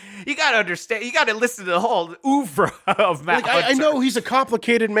 You got to understand. You got to listen to the whole oeuvre of Matt Hunter. I know he's a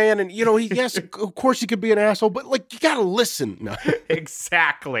complicated man, and, yes, of course he could be an asshole, but, you got to listen. No.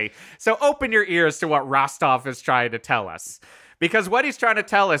 Exactly. So open your ears to what Rostov is trying to tell us. Because what he's trying to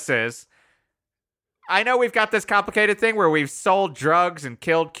tell us is, I know we've got this complicated thing where we've sold drugs and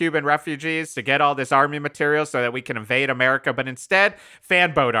killed Cuban refugees to get all this army material so that we can invade America, but instead,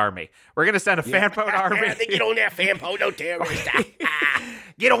 fan boat army. We're going to send a fan boat army. Get on that fan boat, no terrorist.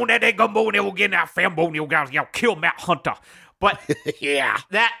 Get on that gumbo, and we'll get in that fan boat, and you'll kill Matt Hunter. But Yeah.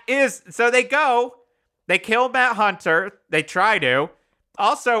 that is, so they kill Matt Hunter, they try to.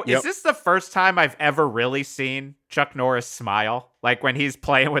 Also, is this the first time I've ever really seen Chuck Norris smile? Like when he's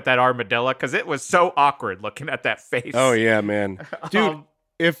playing with that armadillo? Because it was so awkward looking at that face. Oh, yeah, man. Dude,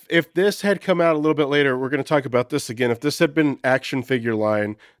 if this had come out a little bit later, we're going to talk about this again. If this had been action figure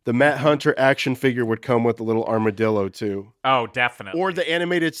line, the Matt Hunter action figure would come with a little armadillo, too. Oh, definitely. Or the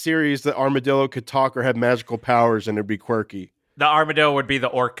animated series, the armadillo could talk or have magical powers, and it'd be quirky. The armadillo would be the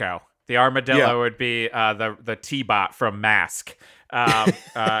Orko. The armadillo would be the T-Bot from Mask.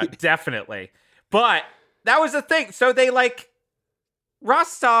 Definitely. But that was the thing. So they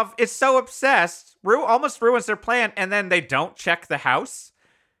Rostov is so obsessed, almost ruins their plan, and then they don't check the house.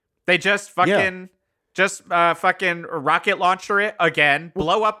 They just fucking rocket launcher it again,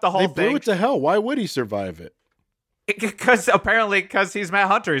 blow up the whole thing. They blew it to hell. Why would he survive it? Because he's Matt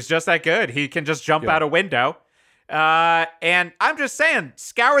Hunter. He's just that good. He can just jump out a window. And I'm just saying,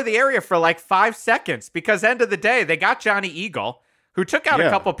 scour the area for 5 seconds, because end of the day, they got Johnny Eagle, who took out a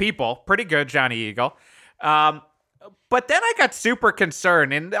couple people. Pretty good, Johnny Eagle. But then I got super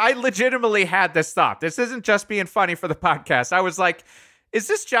concerned, and I legitimately had this thought. This isn't just being funny for the podcast. I was like, is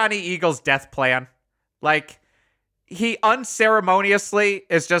this Johnny Eagle's death plan? He unceremoniously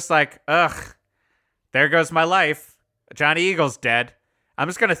is just like, ugh, there goes my life. Johnny Eagle's dead. I'm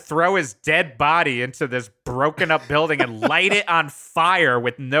just going to throw his dead body into this broken up building and light it on fire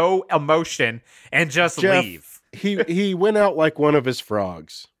with no emotion and just Geoff, leave. He went out like one of his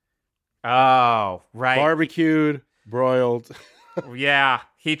frogs. Oh, right. Barbecued, broiled. Yeah,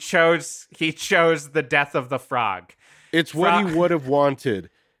 he chose the death of the frog. It's what he would have wanted.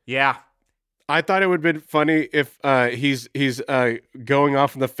 Yeah. I thought it would have been funny if he's going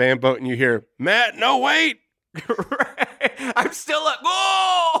off in the fan boat and you hear, Matt, no, wait. I'm still like,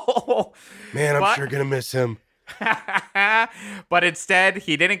 whoa! Man, I'm sure going to miss him. But instead,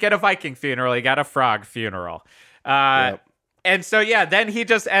 he didn't get a Viking funeral. He got a frog funeral. And so, then he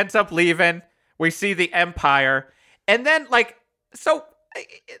just ends up leaving. We see the Empire. And then,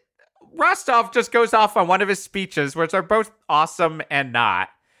 Rostov just goes off on one of his speeches, which are both awesome and not.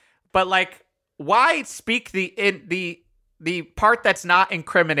 But, why speak the part that's not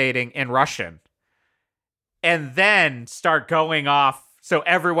incriminating in Russian? And then start going off so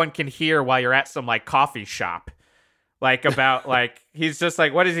everyone can hear while you're at some coffee shop. He's just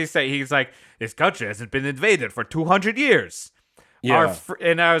what does he say? He's like, this country hasn't been invaded for 200 years. Yeah.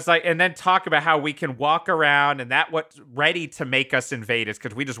 And I was like, and then talk about how we can walk around and that what's ready to make us invade is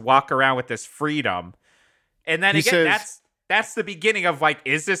because we just walk around with this freedom. And then that's the beginning of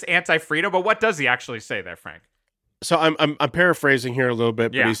is this anti-freedom? But what does he actually say there, Frank? So I'm paraphrasing here a little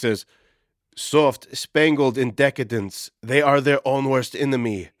bit, but he says, soft, spangled in decadence, they are their own worst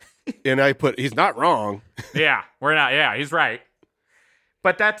enemy. And I put, he's not wrong. Yeah, we're not. Yeah, he's right.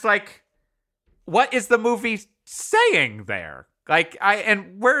 But that's what is the movie saying there?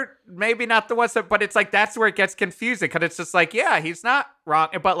 And we're maybe not the ones that, but it's that's where it gets confusing because it's just he's not wrong.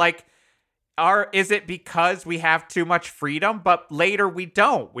 But is it because we have too much freedom? But later we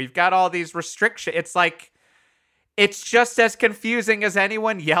don't. We've got all these restrictions. It's just as confusing as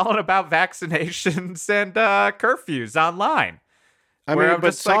anyone yelling about vaccinations and curfews online. I mean,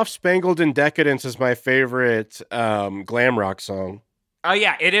 but Soft Spangled in Decadence is my favorite glam rock song. Oh,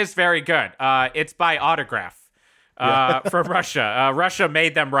 yeah, it is very good. It's by Autograph from Russia. Russia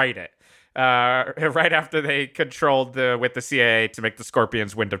made them write it right after they controlled with the CIA to make the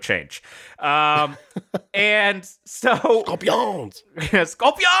Scorpions Wind of Change. And so... Scorpions!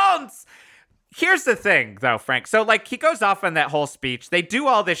 Scorpions! Here's the thing, though, Frank. So, he goes off on that whole speech. They do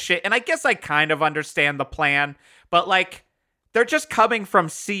all this shit, and I guess I kind of understand the plan, but, they're just coming from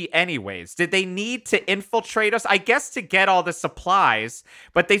sea anyways. Did they need to infiltrate us? I guess to get all the supplies,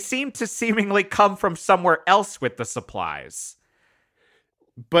 but they seem to seemingly come from somewhere else with the supplies.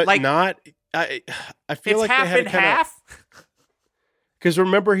 But not... I feel it's like half they had and half. Because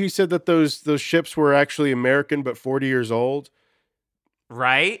remember he said that those ships were actually American but 40 years old?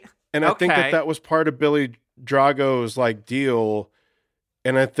 Right? And I think that was part of Billy Drago's deal.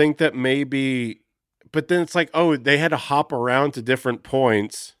 And I think that maybe, but then it's they had to hop around to different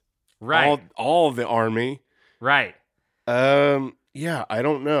points. Right. All of the army. Right. Yeah, I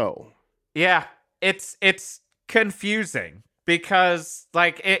don't know. Yeah. It's confusing because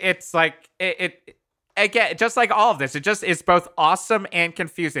it again, just like all of this, it's both awesome and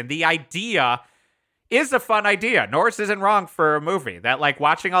confusing. The idea is a fun idea. Norris isn't wrong for a movie that, like,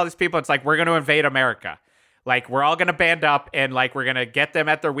 watching all these people, it's like, we're going to invade America. Like, we're all going to band up and, like, we're going to get them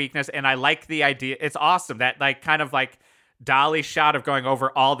at their weakness. And I like the idea. It's awesome. That, like, kind of, like, dolly shot of going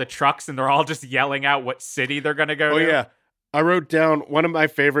over all the trucks and they're all just yelling out what city they're going to go to. Oh, yeah. I wrote down one of my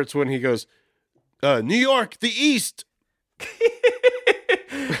favorites when he goes, New York, the East.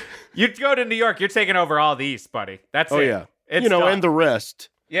 You go to New York, you're taking over all the East, buddy. That's it. Oh, yeah. It's done. And the rest.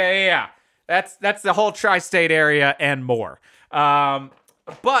 Yeah. That's the whole tri-state area and more. But,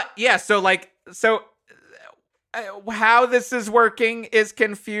 yeah, how this is working is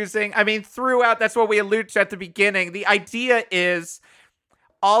confusing. I mean, throughout, that's what we alluded to at the beginning. The idea is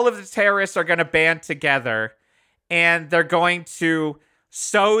all of the terrorists are going to band together and they're going to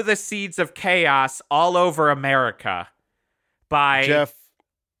sow the seeds of chaos all over America by Geoff,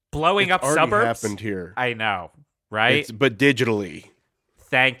 blowing up suburbs. Happened here. I know, right? But digitally.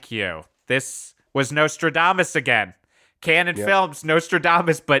 Thank you. This was Nostradamus again. Canon Films,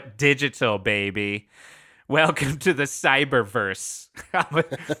 Nostradamus, but digital, baby. Welcome to the cyberverse.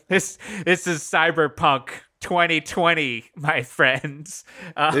 This is Cyberpunk 2020, my friends.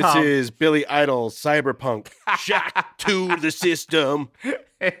 This is Billy Idol, Cyberpunk. Shack to the system.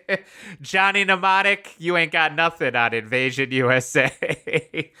 Johnny Mnemonic, you ain't got nothing on Invasion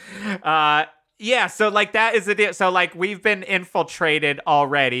USA. Yeah, so, like, that is the deal. So, like, we've been infiltrated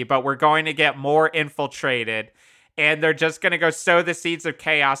already, but we're going to get more infiltrated, and they're just going to go sow the seeds of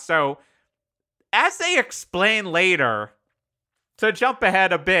chaos. So, as they explain later, to jump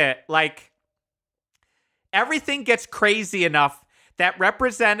ahead a bit, like, everything gets crazy enough that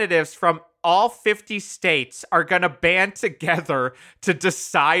representatives from all 50 states are going to band together to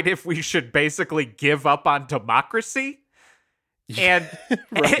decide if we should basically give up on democracy. And,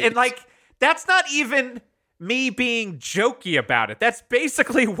 right. and like, that's not even me being jokey about it. That's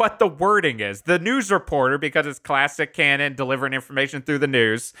basically what the wording is. The news reporter, because it's classic canon, delivering information through the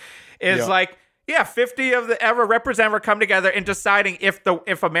news, is like, yeah, 50 of the ever representatives come together and deciding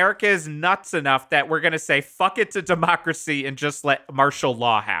if America is nuts enough that we're going to say, fuck it to democracy and just let martial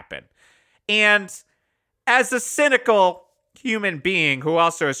law happen. And as a cynical human being who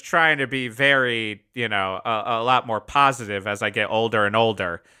also is trying to be very, a lot more positive as I get older and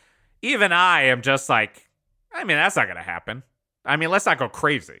older, even I am just like, I mean, that's not going to happen. I mean, let's not go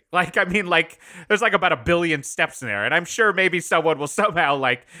crazy. Like, I mean, like, there's like about 1 billion steps in there. And I'm sure maybe someone will somehow,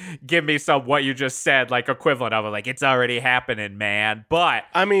 like, give me some what you just said, like, equivalent of it. Like, it's already happening, man. But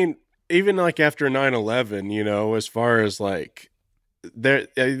I mean, even like after 9/11, as far as like, there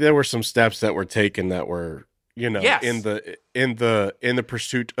were some steps that were taken that were, yes. in the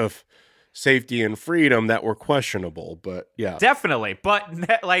pursuit of safety and freedom that were questionable, but yeah, definitely. But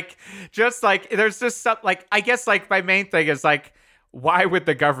like, just like, there's just some, like, I guess, like, my main thing is like, why would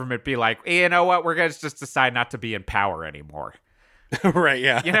the government be like, you know what, we're gonna just decide not to be in power anymore? Right?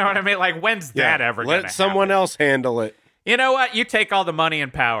 Yeah, you know what I mean? Like, when's that ever gonna let someone happen? else handle it? You know what? You take all the money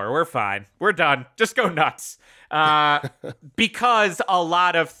and power. We're fine. We're done. Just go nuts. Because a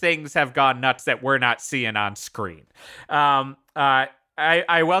lot of things have gone nuts that we're not seeing on screen.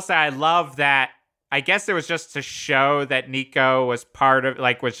 I will say I love that. I guess it was just to show that Nico was part of,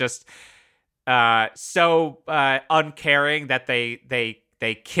 like, was just so uncaring that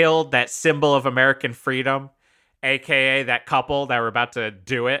they killed that symbol of American freedom, aka that couple that were about to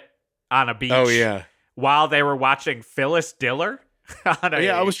do it on a beach. Oh yeah, while they were watching Phyllis Diller.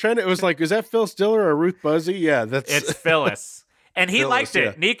 I was trying to. It was like, is that Phyllis Diller or Ruth Buzzy? Yeah, it's Phyllis. And he liked it.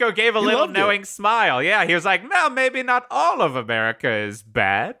 Yeah. Nico gave a little knowing smile. Yeah, he was like, well, maybe not all of America is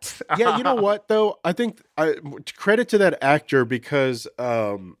bad. Yeah, you know what, though? I think credit to that actor because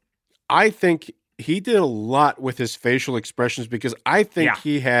I think he did a lot with his facial expressions because I think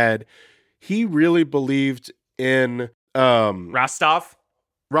he really believed in Rostov,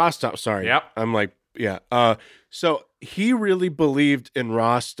 sorry. Yep. I'm like, yeah. So he really believed in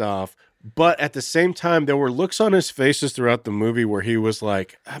Rostov. But at the same time, there were looks on his faces throughout the movie where he was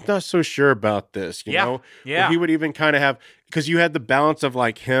like, I'm not so sure about this, you know? Yeah. Where he would even kind of have, because you had the balance of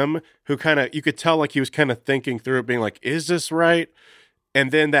like him who kind of, you could tell like he was kind of thinking through it, being like, is this right? And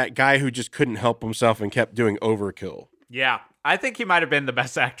then that guy who just couldn't help himself and kept doing overkill. Yeah. I think he might have been the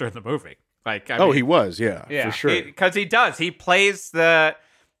best actor in the movie. Like, I mean, he was, for sure. Because he does. He plays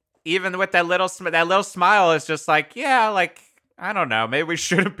even with that little smile is just like, yeah, like, I don't know. Maybe we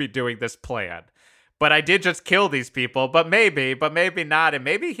shouldn't be doing this plan. But I did just kill these people. But maybe not. And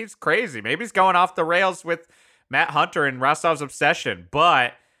maybe he's crazy. Maybe he's going off the rails with Matt Hunter and Rostov's obsession.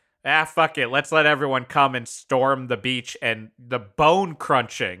 But, fuck it. Let's let everyone come and storm the beach. And the bone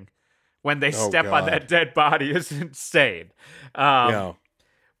crunching when they step on that dead body is insane. But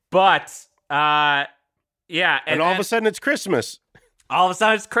Yeah. And all of a sudden it's Christmas. All of a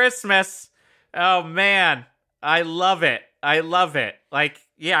sudden it's Christmas. Oh, man. I love it. Like,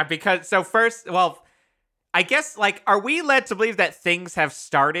 yeah, because so first, well, I guess, like, are we led to believe that things have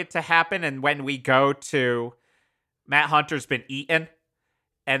started to happen? And when we go to Matt Hunter's been eaten,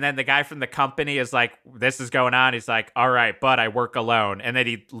 and then the guy from the company is like, this is going on. He's like, all right, but I work alone. And then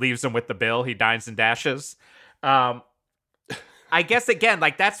he leaves him with the bill. He dines and dashes. I guess, again,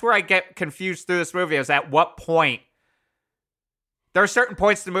 like, that's where I get confused through this movie, is at what point. There are certain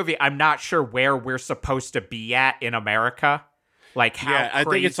points in the movie I'm not sure where we're supposed to be at in America. Like, how crazy. I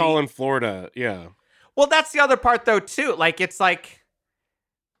think it's all in Florida. Yeah. Well, that's the other part, though, too. Like, it's like,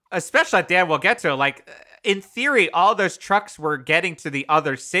 especially at the end, we'll get to it, like, in theory, all those trucks were getting to the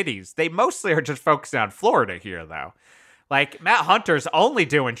other cities. They mostly are just focusing on Florida here, though. Like, Matt Hunter's only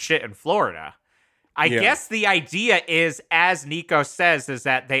doing shit in Florida. I guess the idea is, as Nico says, is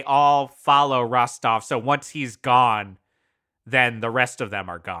that they all follow Rostov. So once he's gone, then the rest of them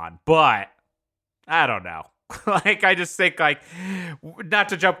are gone. But I don't know. Like, I just think, like, not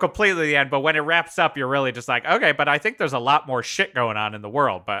to jump completely to the end, but when it wraps up, you're really just like, okay, but I think there's a lot more shit going on in the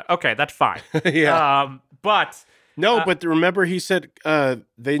world. But okay, that's fine. Yeah. But but remember, he said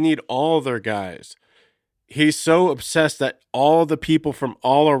they need all their guys. He's so obsessed that all the people from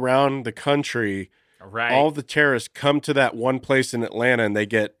all around the country, right, all the terrorists come to that one place in Atlanta and they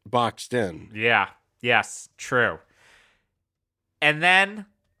get boxed in. Yeah. Yes. True. And then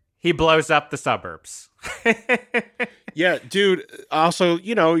he blows up the suburbs. Yeah, dude. Also,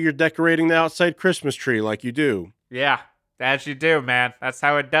 you're decorating the outside Christmas tree like you do. Yeah, as you do, man. That's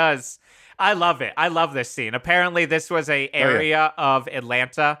how it does. I love it. I love this scene. Apparently, this was a area of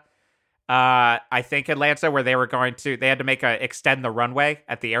Atlanta. I think Atlanta, where they had to extend the runway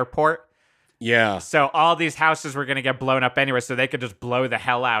at the airport. Yeah. So all these houses were going to get blown up anyway, so they could just blow the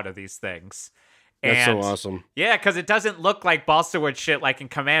hell out of these things. That's so awesome. Yeah, because it doesn't look like balsa wood shit like in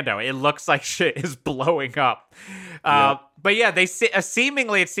Commando. It looks like shit is blowing up. But yeah,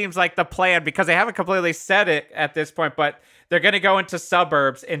 seemingly it seems like the plan, because they haven't completely said it at this point, but they're going to go into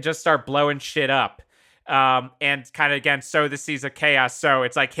suburbs and just start blowing shit up. And kind of, again, sow the seeds of chaos. So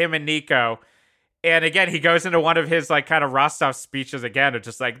it's like him and Nico. And again, he goes into one of his, like, kind of Rostov speeches again. It's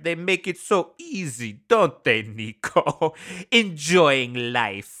just like, they make it so easy, don't they, Nico? Enjoying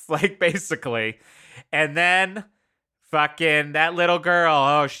life, like, basically. And then fucking that little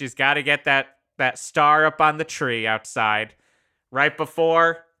girl, she's got to get that star up on the tree outside right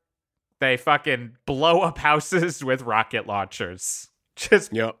before they fucking blow up houses with rocket launchers.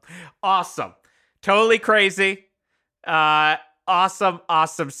 Just awesome. Totally crazy.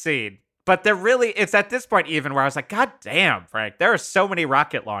 Awesome scene. But it's at this point even where I was like, God damn, Frank, there are so many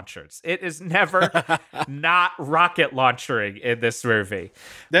rocket launchers. It is never not rocket launchering in this movie.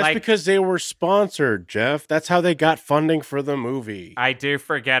 That's because they were sponsored, Geoff. That's how they got funding for the movie. I do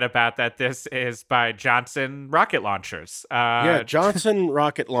forget about that. This is by Johnson Rocket Launchers. Johnson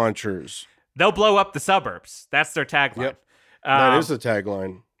Rocket Launchers. They'll blow up the suburbs. That's their tagline. Yep. That is the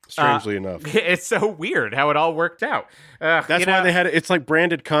tagline. Strangely enough, it's so weird how it all worked out. That's why they had it's like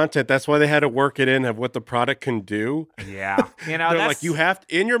branded content. That's why they had to work it in of what the product can do. Yeah, they're like, you have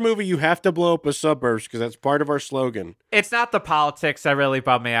in your movie, you have to blow up a suburbs because that's part of our slogan. It's not the politics that really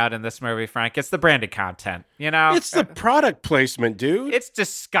bummed me out in this movie, Frank. It's the branded content. It's the product placement, dude. It's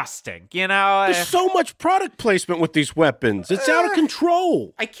disgusting. There's so much product placement with these weapons. It's out of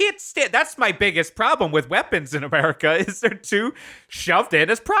control. I can't stand. That's my biggest problem with weapons in America. Is they're too shoved in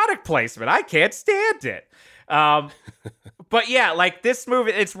as product placement. I can't stand it. But yeah, like this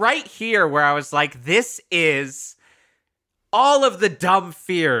movie, it's right here where I was like, this is all of the dumb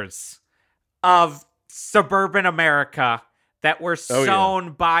fears of suburban America that were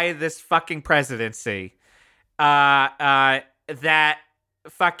sown by this fucking presidency. That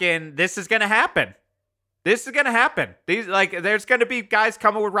fucking, this is gonna happen. This is gonna happen. There's gonna be guys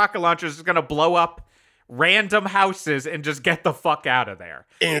coming with rocket launchers that's gonna blow up random houses and just get the fuck out of there.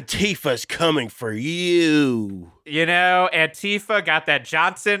 Antifa's coming for you. Antifa got that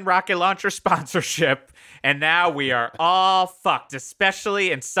Johnson rocket launcher sponsorship, and now we are all fucked,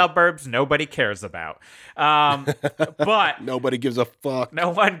 especially in suburbs nobody cares about. But nobody gives a fuck.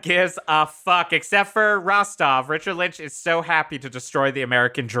 No one gives a fuck except for Rostov. Richard Lynch is so happy to destroy the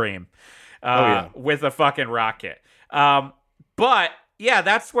American dream with a fucking rocket. But yeah,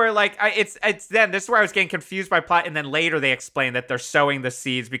 that's where this is where I was getting confused by plot, and then later they explain that they're sowing the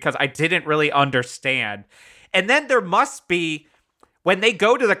seeds because I didn't really understand. And then there must be, when they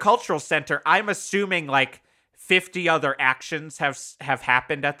go to the cultural center, I'm assuming like 50 other actions have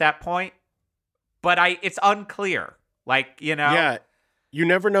happened at that point, but it's unclear. Yeah, you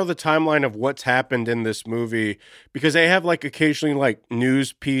never know the timeline of what's happened in this movie because they have like occasionally like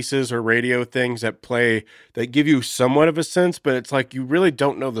news pieces or radio things that play that give you somewhat of a sense, but it's like you really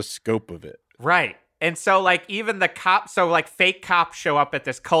don't know the scope of it. Right. And so like even the cops, so like fake cops show up at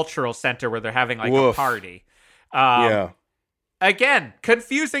this cultural center where they're having like a party. Yeah. Again,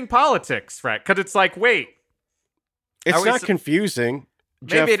 confusing politics, Fred, because it's like, wait. It's not confusing.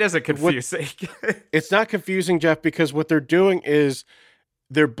 Maybe Jeff, it isn't confusing. It's not confusing, Jeff, because what they're doing is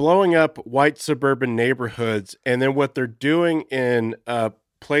they're blowing up white suburban neighborhoods, and then what they're doing in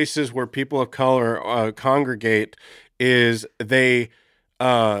places where people of color congregate is they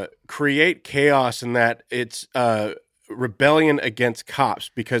create chaos in that it's rebellion against cops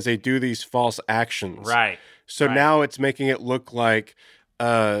because they do these false actions. Right. So now it's making it look like,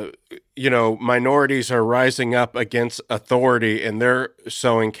 minorities are rising up against authority and they're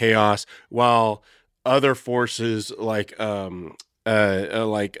sowing chaos while other forces like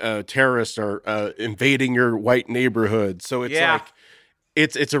terrorists are invading your white neighborhood. So it's like,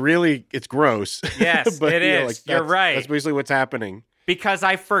 it's gross. Yes, but, it is. You're right. That's basically what's happening. Because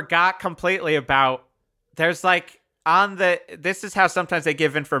I forgot completely about, there's like this is how sometimes they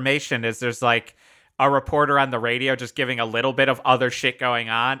give information is there's like a reporter on the radio just giving a little bit of other shit going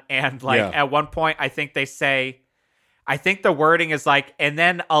on. And like at one point, I think they say, I think the wording is like, and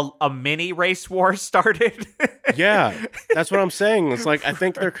then a mini race war started. Yeah, that's what I'm saying. It's like, I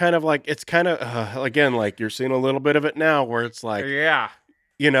think they're kind of like, it's kind of, again, like you're seeing a little bit of it now where it's like, where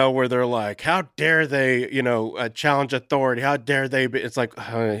they're like, how dare they, challenge authority? How dare they be? It's like,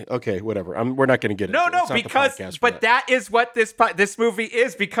 okay, whatever. We're not going to get into it. No, because, but that is what this movie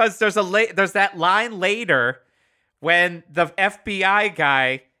is, because there's that line later when the FBI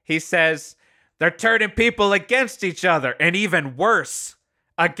guy, he says, they're turning people against each other, and even worse,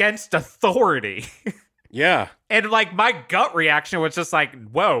 against authority. Yeah. And like my gut reaction was just like,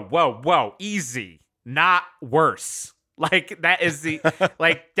 whoa, easy, not worse. Like that is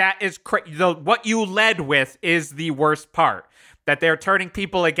what you led with is the worst part, that they're turning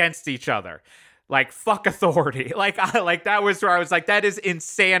people against each other. Like fuck authority. Like that was where I was like, that is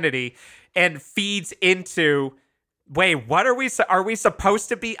insanity, and feeds into, wait, what are we supposed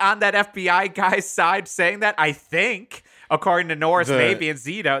to be on that FBI guy's side saying that? I think, according to Norris, maybe, and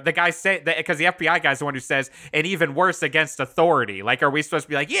Zito, the guy say that because the FBI guy's the one who says, and even worse against authority. Like, are we supposed to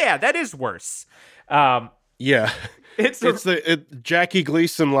be like, yeah, that is worse? Yeah. It's the Jackie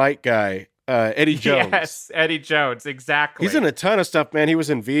Gleason light guy, Eddie Jones. Yes, Eddie Jones, exactly. He's in a ton of stuff, man. He was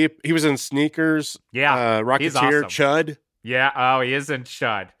in Veep. He was in Sneakers. Yeah, Rocketeer, awesome. Chud. Yeah, oh, he is in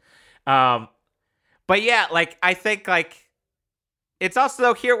Chud. But yeah, like I think like it's also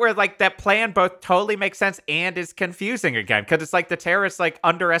though here where like that plan both totally makes sense and is confusing again, because it's like the terrorists like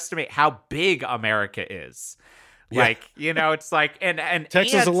underestimate how big America is. Yeah. Like, it's like and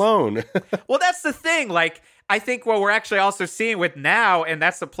Texas alone. Well, that's the thing. Like, I think what we're actually also seeing with now, and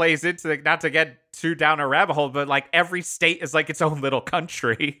that's what plays into not to get too down a rabbit hole, but like every state is like its own little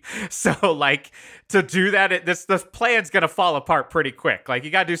country. So like to do that, this plan's gonna fall apart pretty quick. Like you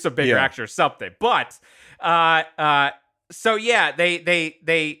gotta do some bigger action or something. But so yeah,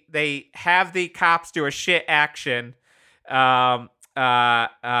 they have the cops do a shit action. Does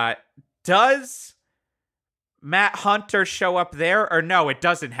Matt Hunter show up there, or no? It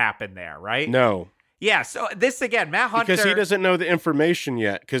doesn't happen there, right? No. Yeah, so this again, Matt Hunter, because he doesn't know the information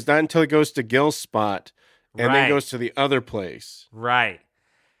yet. Because not until he goes to Gil's spot and then goes to the other place, right?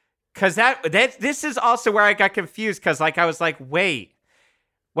 Because this is also where I got confused. Because like I was like, wait,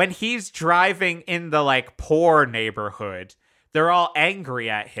 when he's driving in the like poor neighborhood, they're all angry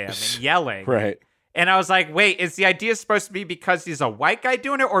at him and yelling, right? And I was like, wait, is the idea supposed to be because he's a white guy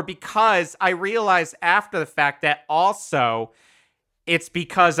doing it, or because I realized after the fact that also it's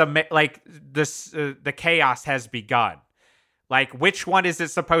because of like this the chaos has begun. Like, which one is it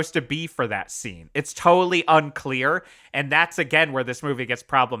supposed to be for that scene? It's totally unclear, and that's again where this movie gets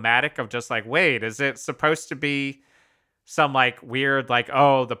problematic. Of just like, wait, is it supposed to be some like weird like,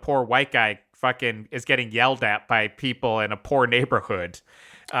 oh, the poor white guy fucking is getting yelled at by people in a poor neighborhood?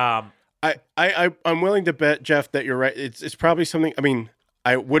 I'm willing to bet, Jeff, that you're right. It's probably something. I mean,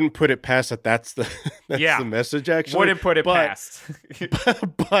 I wouldn't put it past that. That's the message. Actually, wouldn't put it past.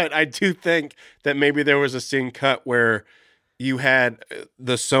 but I do think that maybe there was a scene cut where you had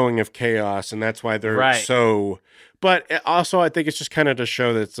the sowing of chaos, and that's why they're so. But also, I think it's just kind of to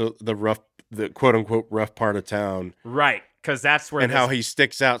show that it's the quote unquote rough part of town, right? Because that's where how he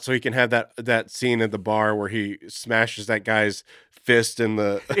sticks out, so he can have that scene at the bar where he smashes that guy's fist in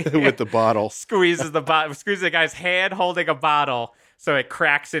the with the bottle, squeezes the guy's hand holding a bottle, so it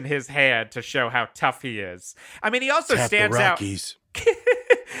cracks in his hand to show how tough he is. I mean, he also stands out.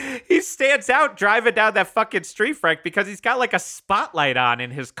 he stands out driving down that fucking street, Frank, because he's got like a spotlight on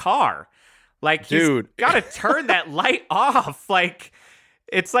in his car. Like, he's got to turn that light off. Like,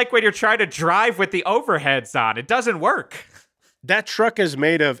 it's like when you're trying to drive with the overheads on. It doesn't work. That truck is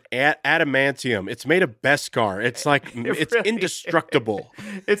made of adamantium. It's made of Beskar. It's like, it's really indestructible.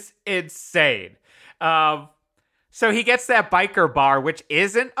 It's insane. So he gets that biker bar, which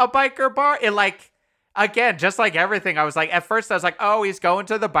isn't a biker bar. It like, again, just like everything, I was like, at first I was like, oh, he's going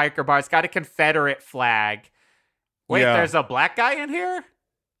to the biker bar. It's got a Confederate flag. Wait, there's a black guy in here?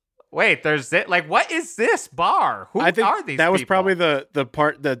 Wait, there's it. Like, what is this bar? Who are these people? That was probably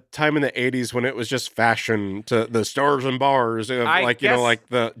the time in the 80s when it was just fashion to the stores and bars of like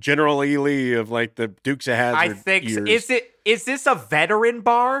the General E. Lee of like the Dukes of Hazzard. I think years. Is this a veteran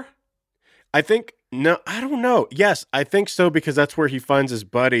bar? I think no, I don't know. Yes, I think so because that's where he finds his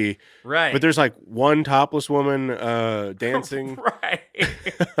buddy. Right. But there's like one topless woman dancing. Right.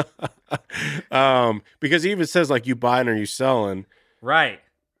 Because he even says like, you buying or you selling. Right.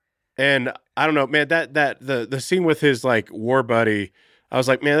 And I don't know, man, the scene with his like war buddy, I was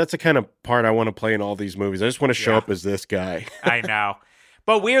like, man, that's the kind of part I want to play in all these movies. I just want to show up as this guy. I know.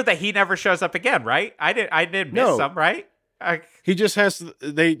 But weird that he never shows up again, right? I didn't miss some, right?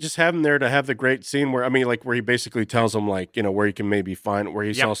 They just have him there to have the great scene where, I mean, like where he basically tells him like, you know, where he can maybe find, where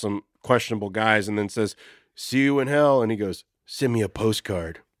he saw some questionable guys and then says, see you in hell. And he goes, send me a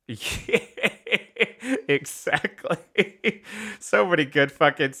postcard. Exactly. So many good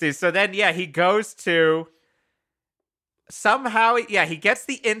fucking scenes. So then, he goes to somehow, he gets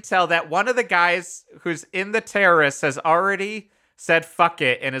the intel that one of the guys who's in the terrorists has already said fuck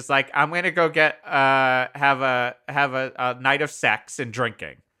it and is like, I'm going to go get have a night of sex and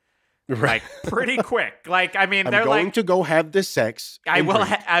drinking. Right. Like pretty quick. Like, I mean, they're going to go have this sex. I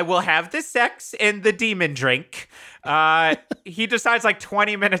will have this sex and the demon drink. He decides like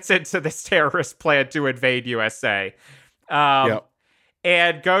 20 minutes into this terrorist plan to invade USA.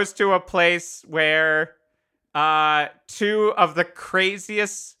 And goes to a place where two of the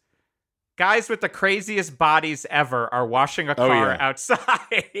craziest guys with the craziest bodies ever are washing a car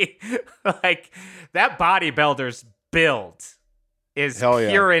outside. Like, that bodybuilder's build is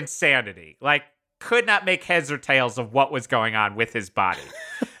pure insanity. Like, could not make heads or tails of what was going on with his body.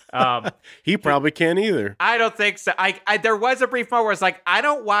 He probably can't either. I don't think so. I there was a brief moment where it's like, I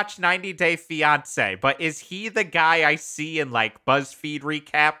don't watch 90 Day Fiancé, but is he the guy I see in like BuzzFeed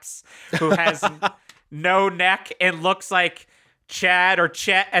recaps who has no neck and looks like Chad or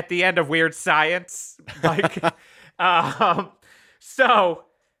Chet at the end of Weird Science? Like, so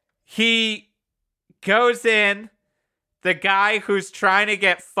he goes in. The guy who's trying to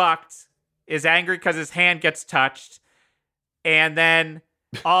get fucked is angry because his hand gets touched. And then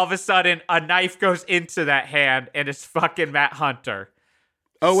all of a sudden, a knife goes into that hand and it's fucking Matt Hunter.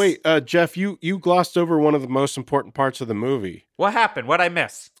 Oh, wait, Geoff, you glossed over one of the most important parts of the movie. What happened? What'd I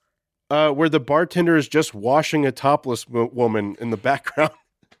miss? Where the bartender is just washing a topless woman in the background.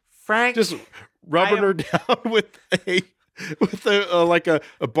 Frank? Just rubbing her down with a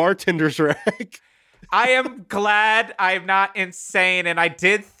bartender's rag. I am glad I'm not insane, and I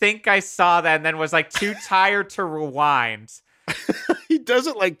did think I saw that and then was like too tired to rewind. He does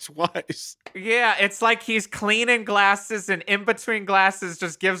it like twice. Yeah, it's like he's cleaning glasses and in between glasses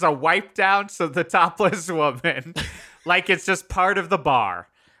just gives a wipe down to the topless woman. Like it's just part of the bar.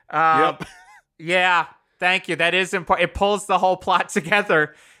 Yep. Yeah, thank you. That is important. It pulls the whole plot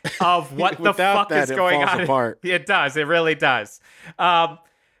together of what the fuck is going on. Apart. It does. It really does.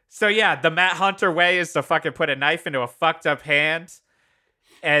 So yeah, the Matt Hunter way is to fucking put a knife into a fucked up hand.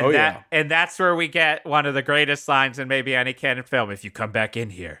 And and that's where we get one of the greatest lines in maybe any canon film. If you come back in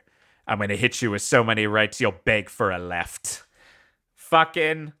here, I'm going to hit you with so many rights you'll beg for a left.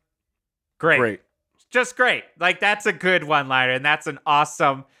 Fucking great. Just great. Like, that's a good one-liner, and that's an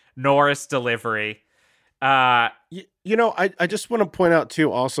awesome Norris delivery. I just want to point out,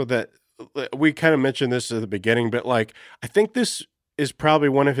 too, also that we kind of mentioned this at the beginning, but, like, I think this is probably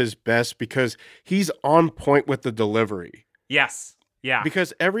one of his best because he's on point with the delivery. Yes. Yeah.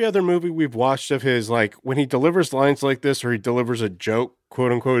 Because every other movie we've watched of his, like, when he delivers lines like this or he delivers a joke,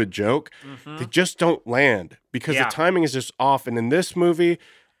 quote unquote, a joke, they just don't land because the timing is just off. And in this movie,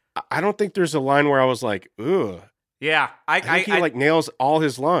 I don't think there's a line where I was like, ugh. Yeah. I think he nails all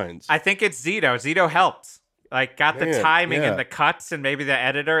his lines. I think it's Zito. Zito helped. Like, got the timing and the cuts and maybe the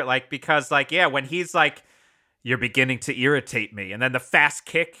editor. Like, because, like, when he's like, you're beginning to irritate me. And then the fast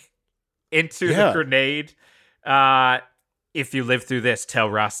kick into the grenade. If you live through this, tell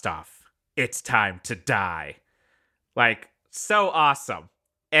Rostov, it's time to die. Like, so awesome.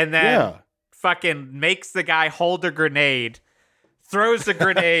 And then fucking makes the guy hold a grenade throws a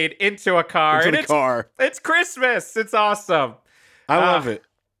grenade into a car. Into the car. It's Christmas. It's awesome. I love it.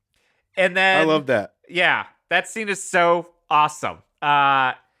 And then I love that. Yeah, that scene is so awesome.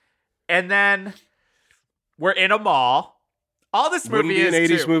 And then we're in a mall. All this movie Wouldn't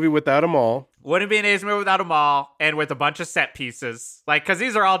be an 80s movie without a mall. Wouldn't be an 80s movie without a mall, and with a bunch of set pieces. Like, because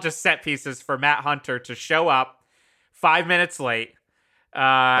these are all just set pieces for Matt Hunter to show up 5 minutes late.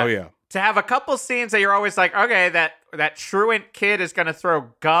 Oh, yeah. To have a couple scenes that you're always like, okay, that truant kid is going to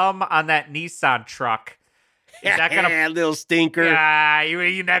throw gum on that Nissan truck. Is that going to... little stinker. Yeah,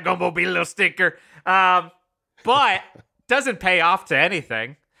 you're not going to be a little stinker. But doesn't pay off to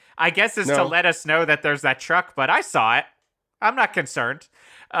anything. I guess it's to let us know that there's that truck, but I saw it. I'm not concerned.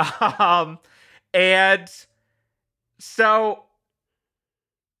 And so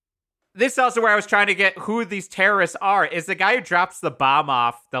this is also where I was trying to get who these terrorists are. Is the guy who drops the bomb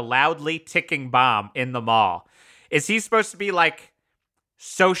off, the loudly ticking bomb in the mall, is he supposed to be like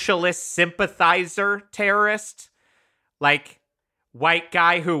socialist sympathizer terrorist? Like white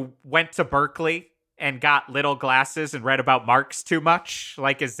guy who went to Berkeley and got little glasses and read about Marx too much?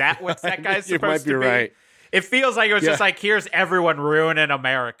 Like, is that what that guy's supposed to be? Right. It feels like it was just like, here's everyone ruining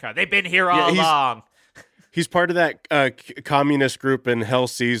America. They've been here all along. He's part of that communist group in Hell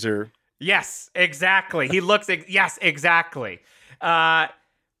Caesar. Yes, exactly. He looks, yes, exactly. But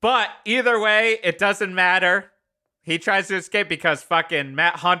either way, it doesn't matter. He tries to escape because fucking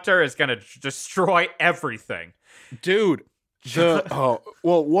Matt Hunter is going to destroy everything. Dude,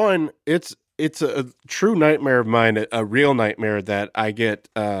 one, it's a true nightmare of mine, a real nightmare that I get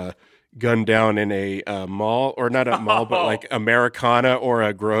gunned down in a mall, or not a mall, but like Americana or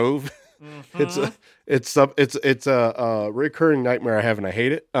a Grove. Mm-hmm. It's a recurring nightmare I have, and I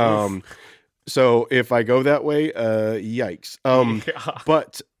hate it. So if I go that way, yikes.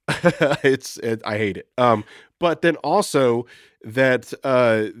 But I hate it. But then also that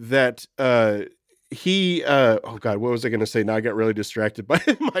he oh God, what was I going to say? Now I got really distracted by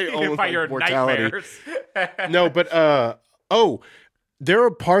my own your mortality. Nightmares. No, but there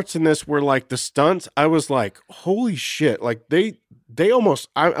are parts in this where like the stunts, I was like, holy shit! Like they almost,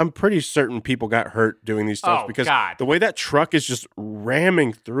 I'm pretty certain people got hurt doing these stunts because the way that truck is just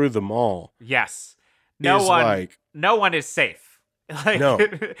ramming through the mall. Yes, no one is safe. Like, no.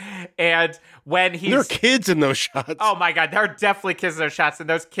 And when there are kids in those shots. Oh my God, there are definitely kids in those shots, and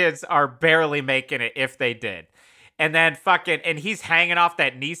those kids are barely making it if they did. And then and he's hanging off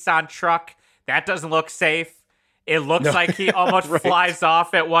that Nissan truck. That doesn't look safe. It looks like he almost flies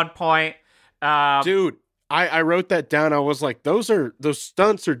off at one point. Dude, I wrote that down. I was like, those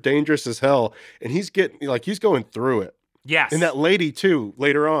stunts are dangerous as hell. And he's going through it. Yes. And that lady too,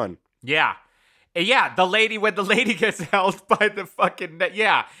 later on. Yeah. Yeah, when the lady gets held by the fucking...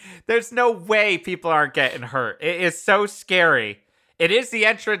 Yeah, there's no way people aren't getting hurt. It is so scary. It is the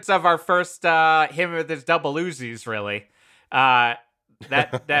entrance of our first, him with his double Uzis, really. That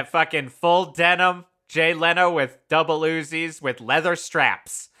fucking full denim Jay Leno with double Uzis with leather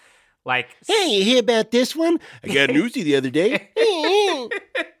straps. Like, hey, you hear about this one? I got an Uzi the other day.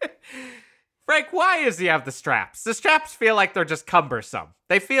 Frank, why does he have the straps? The straps feel like they're just cumbersome.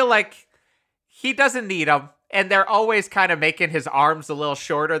 They feel like he doesn't need them, and they're always kind of making his arms a little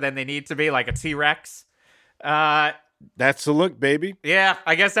shorter than they need to be, like a T-Rex. That's the look, baby. Yeah,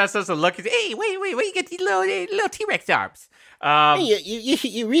 I guess that's just a look. Hey, wait, where you get these little T-Rex arms? Hey,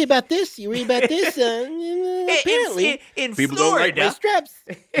 you read about this? You read about this? Apparently, in people Florida. Don't like my straps.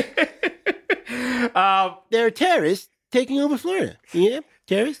 There are terrorists taking over Florida. Yeah,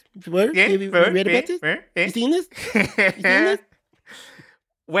 terrorists. Florida. Yeah, you read about this? You seen this? You seen this?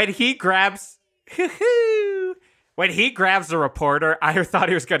 When he grabs the reporter, I thought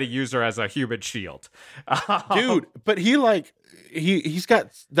he was going to use her as a human shield. Dude, but he's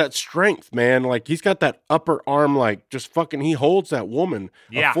got that strength, man. Like, he's got that upper arm, like, just fucking, he holds that woman,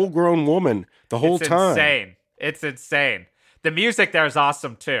 a full-grown woman, the whole time. It's insane. The music there is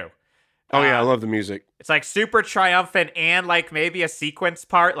awesome, too. Oh, yeah, I love the music. It's, like, super triumphant and, like, maybe a sequence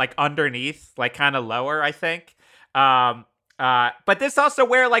part, like, underneath, like, kind of lower, I think. But this also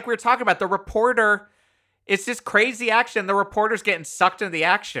where, like we were talking about, the reporter, it's just crazy action. The reporter's getting sucked into the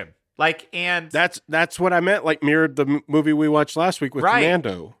action. Like, and that's what I meant. Like, mirrored the movie we watched last week with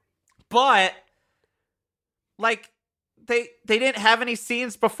Commando. But like, they didn't have any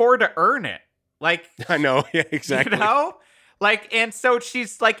scenes before to earn it. Like, I know, yeah, exactly. You know, like, and so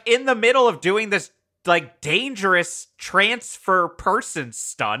she's like in the middle of doing this like dangerous transfer person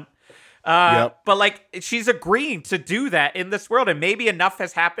stunt. But like, she's agreeing to do that in this world, and maybe enough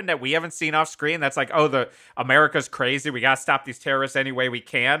has happened that we haven't seen off screen that's like, oh, the America's crazy, we gotta stop these terrorists any way we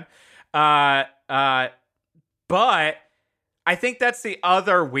can. But I think that's the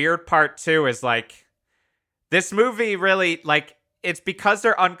other weird part too, is like this movie really, like, it's because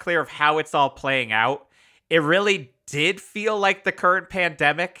they're unclear of how it's all playing out. It really did feel like the current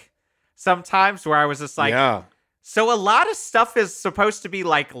pandemic sometimes, where I was just like, yeah. So a lot of stuff is supposed to be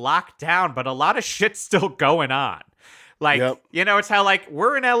like locked down, but a lot of shit's still going on. Like, you know, it's how like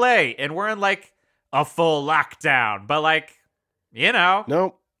we're in LA and we're in like a full lockdown, but like, you know,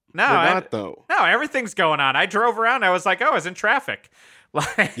 Nope. no, we're not though. No, everything's going on. I drove around. I was like, oh, I was in traffic.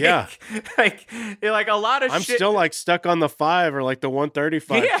 Like, Yeah. like a lot of I'm shit. still like stuck on the 5 or like the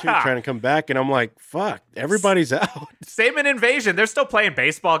 135 too, trying to come back. And I'm like, fuck, everybody's out. Same in Invasion. They're still playing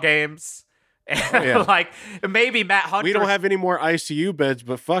baseball games. And like maybe Matt Hunter. We don't have any more ICU beds,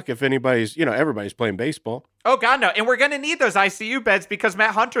 but fuck if anybody's, you know, everybody's playing baseball. Oh God, no. And we're going to need those ICU beds because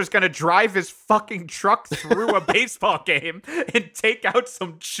Matt Hunter's going to drive his fucking truck through a baseball game and take out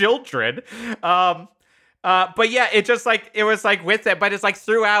some children. But yeah, it just like, it was like with it, but it's like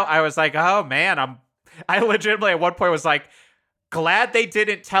throughout, I was like, oh man, I legitimately at one point was like, glad they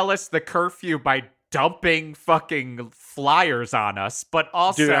didn't tell us the curfew by dumping fucking flyers on us. But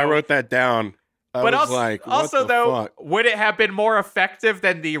also, dude, I wrote that down. I was also, like, what also the though, fuck? would it have been more effective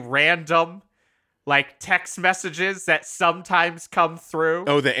than the random like text messages that sometimes come through?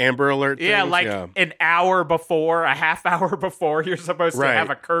 Oh, the Amber Alert things? Yeah, like an hour before, a half hour before you're supposed to have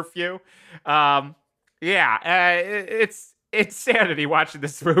a curfew. It's insanity watching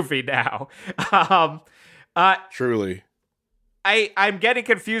this movie now. Truly. I'm getting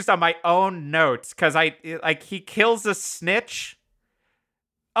confused on my own notes because he kills a snitch.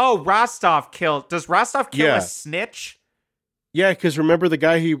 Oh, does Rostov kill a snitch? Yeah, because remember the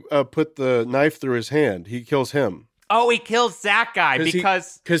guy he put the knife through his hand? He kills him. Oh, he kills that guy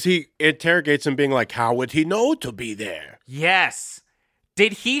because he interrogates him, being like, "How would he know to be there?" Yes.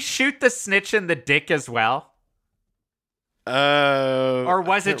 Did he shoot the snitch in the dick as well? Or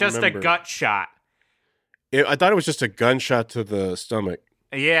was it just a gut shot? I thought it was just a gunshot to the stomach.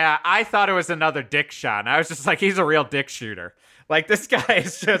 Yeah, I thought it was another dick shot. And I was just like, he's a real dick shooter. Like, this guy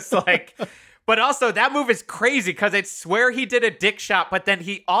is just like... But also, that move is crazy because I swear he did a dick shot, but then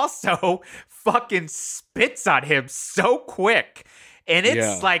he also fucking spits on him so quick. And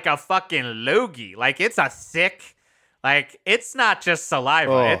it's like a fucking loogie. Like, it's a thick... Like, it's not just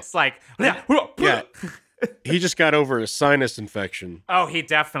saliva. Oh. It's like... Yeah. He just got over a sinus infection. Oh, he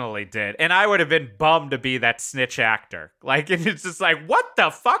definitely did. And I would have been bummed to be that snitch actor. Like, and it's just like, what the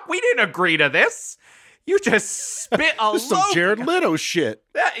fuck? We didn't agree to this. You just spit all over. This is some Jared Leto shit.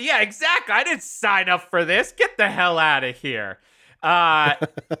 Yeah, exactly. I didn't sign up for this. Get the hell out of here. I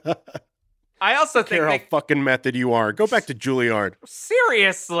also think how fucking method you are. Go back to Juilliard.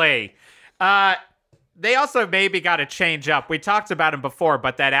 Seriously. They also maybe got to change up. We talked about him before,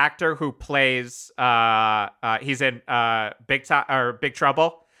 but that actor who plays, he's in Big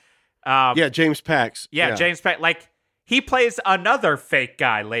Trouble. James Pax. Yeah, James Pax. Like, he plays another fake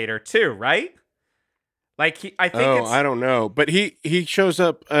guy later too, right? Like, I think. Oh, I don't know, but he shows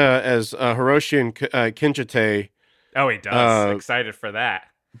up as Hiroshi and Kinjite. Oh, he does. Excited for that.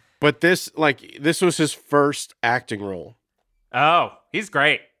 But this was his first acting role. Oh, he's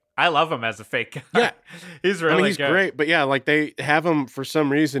great. I love him as a fake guy. Yeah. He's really he's good. great. But yeah, like they have him for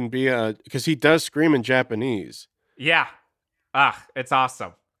some reason be because he does scream in Japanese. Yeah. It's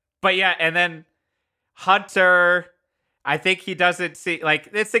awesome. But yeah, and then Hunter, I think he doesn't see, like,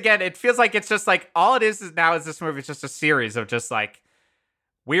 it's again, it feels like it's just like, all it is now is this movie is just a series of just like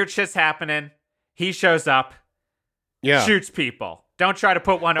weird shit's happening. He shows up, shoots people. Don't try to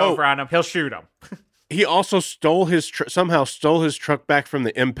put one over on him. He'll shoot him. He also somehow stole his truck back from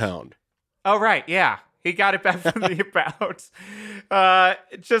the impound. Oh, right. Yeah. He got it back from the impound.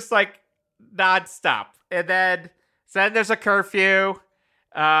 Just like nonstop. And then there's a curfew.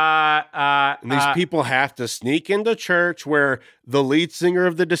 And these people have to sneak into church where the lead singer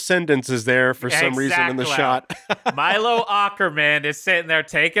of the Descendants is there for some reason in the shot. Milo Ackerman is sitting there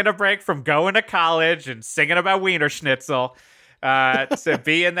taking a break from going to college and singing about Wiener Schnitzel. To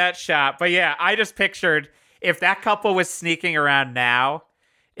be in that shot. But yeah, I just pictured if that couple was sneaking around now,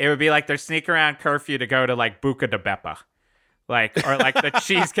 it would be like they're sneaking around curfew to go to like Buca de Beppa, like, or like the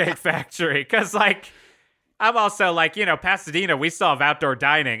Cheesecake Factory. Cause like, I'm also like, you know, Pasadena, we still have outdoor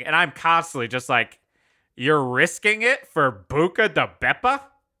dining, and I'm constantly just like, you're risking it for Buca de Beppa?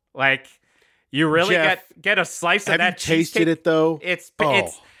 Like, you really Geoff, get a slice of that have you tasted it though? It's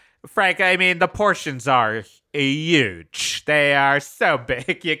Frank, I mean, the portions are huge. They are so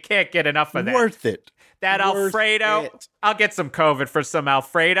big. You can't get enough of that. Worth it. That Alfredo. I'll get some COVID for some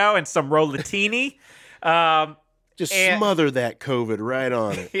Alfredo and some rollatini. Just smother that COVID right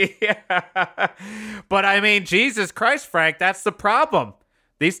on it. Yeah. But I mean, Jesus Christ, Frank, that's the problem.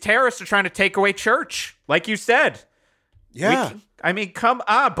 These terrorists are trying to take away church, like you said. Yeah. I mean, come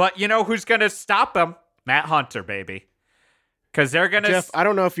on. But you know who's going to stop them? Matt Hunter, baby. Because they're going to... Geoff, I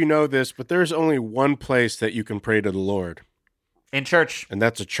don't know if you know this, but there's only one place that you can pray to the Lord. In church. And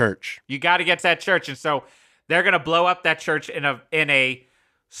that's a church. You got to get to that church. And so they're going to blow up that church in a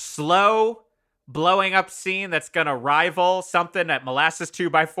slow blowing up scene that's going to rival something that Molasses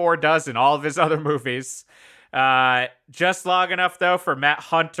 2x4 does in all of his other movies. Just long enough, though, for Matt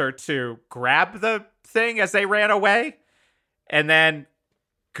Hunter to grab the thing as they ran away and then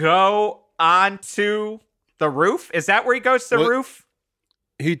go onto the roof. Is that where he goes to the roof?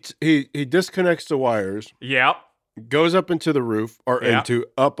 He disconnects the wires. Yep. Goes up into the roof or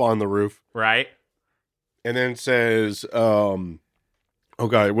up on the roof. Right. And then says, oh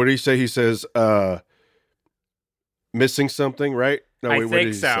God, what did he say? He says, missing something, right? No, I wait, what think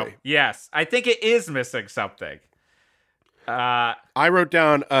did he so. say? Yes. I think it is missing something. I wrote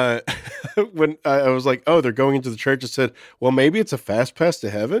down when I was like, oh, they're going into the church. I said, well, maybe it's a fast pass to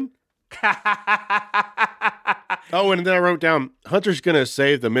heaven. Oh, and then I wrote down, Hunter's going to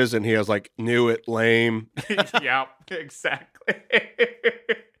save them, isn't he? I was like, knew it, lame. Yep, exactly.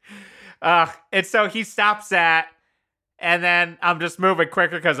 And so he stops that, and then I'm just moving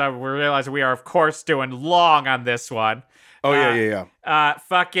quicker because I realize we are, of course, doing long on this one. Oh, yeah.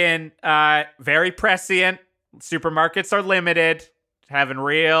 Fucking very prescient. Supermarkets are limited. Having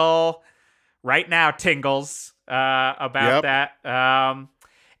real, right now, tingles about that.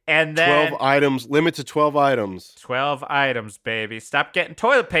 And then 12 items, limit to 12 items. 12 items, baby. Stop getting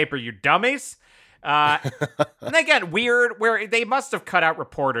toilet paper, you dummies. And they get weird where they must have cut out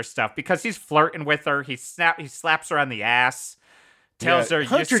reporter stuff because he's flirting with her. He slaps her on the ass. Tells her,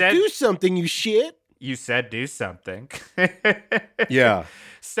 Hunter, do something, you shit. You said do something. Yeah.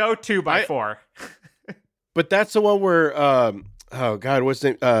 So 2x4. But that's the one where, oh God, what's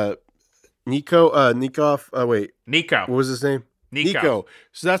his name? Nikov. Wait. Nico. What was his name? Nico.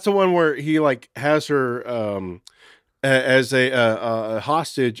 So that's the one where he like has her as a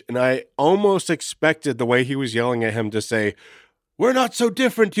hostage, and I almost expected the way he was yelling at him to say, "We're not so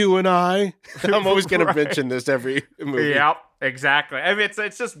different, you and I." I'm always going to mention this every movie. Yep, exactly. I mean,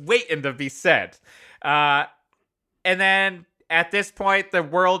 it's just waiting to be said. And then at this point, the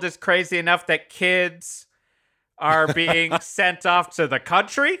world is crazy enough that kids are being sent off to the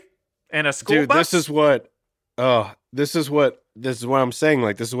country in a school bus. This is what I'm saying.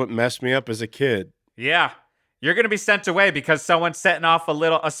 Like, this is what messed me up as a kid. Yeah. You're going to be sent away because someone's setting off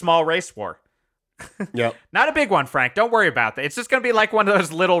a small race war. Yep. Not a big one, Frank. Don't worry about that. It's just going to be like one of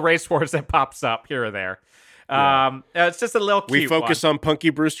those little race wars that pops up here or there. Yeah. It's just a little cute We focus on Punky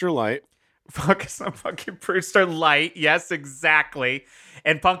Brewster Light. Focus on Punky Brewster Light. Yes, exactly.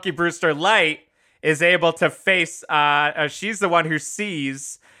 And Punky Brewster Light is able to face, she's the one who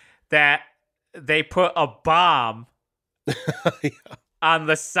sees that they put a bomb on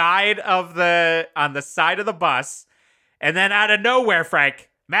the side of the bus, and then out of nowhere, Frank,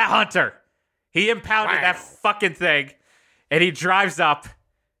 Matt Hunter, he impounded that fucking thing, and he drives up,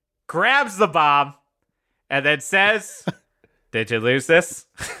 grabs the bomb, and then says, "Did you lose this?"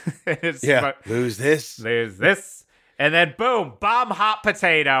 Lose this, and then boom, bomb hot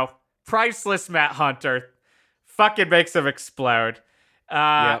potato, priceless Matt Hunter, fucking makes him explode.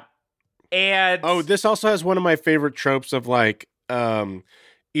 And this also has one of my favorite tropes of like,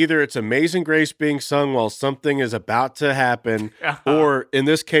 either it's Amazing Grace being sung while something is about to happen, or in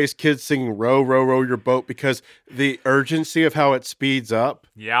this case, kids singing "Row, row, row your boat" because the urgency of how it speeds up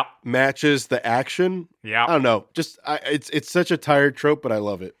matches the action. Yeah, I don't know. Just it's such a tired trope, but I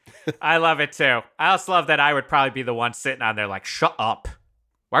love it. I love it too. I also love that I would probably be the one sitting on there like, "Shut up!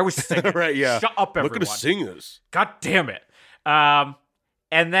 Why are we singing?" Right? Yeah. Shut up, everyone. Look at us sing this. God damn it.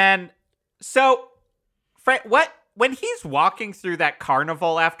 And then so, Frank, when he's walking through that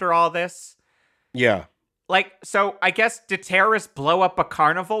carnival after all this, like, so I guess did terrorists blow up a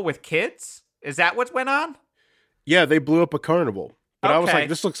carnival with kids? Is that what went on? Yeah, they blew up a carnival. But I was like,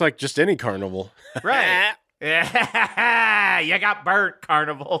 this looks like just any carnival. Right. Yeah, you got burnt,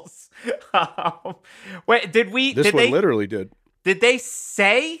 carnivals. Wait, This one literally did. Did they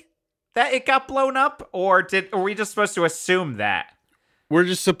say that it got blown up, or were we just supposed to assume that? We're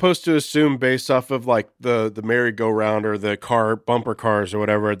just supposed to assume based off of like the merry-go-round or the bumper cars or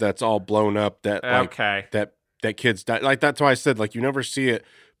whatever that's all blown up that that kids die. Like that's why I said like you never see it,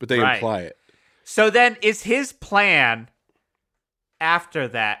 but they imply it. So then is his plan after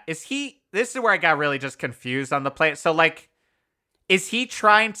that? This is where I got really just confused on the plan. So like, is he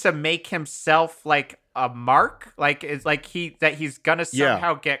trying to make himself like a mark? Like, it's like he's gonna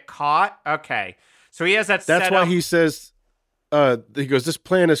somehow get caught? Okay. So he has that That's set why up. he says, he goes, this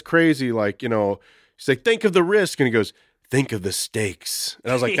plan is crazy. Like, he's like, think of the risk. And he goes, think of the stakes.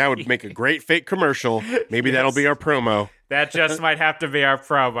 And I was like, that would make a great fake commercial. Maybe that'll be our promo. That just might have to be our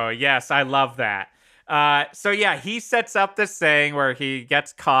promo. Yes, I love that. So yeah, he sets up this thing where he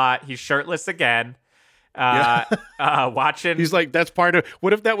gets caught. He's shirtless again. Watching. He's like, that's part of,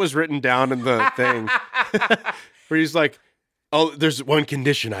 what if that was written down in the thing? Where he's like, oh, there's one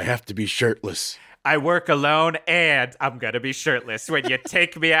condition. I have to be shirtless. I work alone and I'm going to be shirtless when you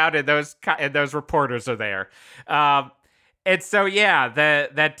take me out and those reporters are there. And so, yeah,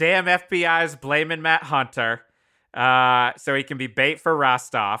 that damn FBI is blaming Matt Hunter so he can be bait for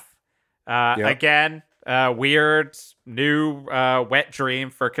Rostov. Again, weird new wet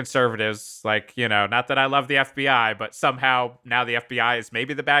dream for conservatives. Like, not that I love the FBI, but somehow now the FBI is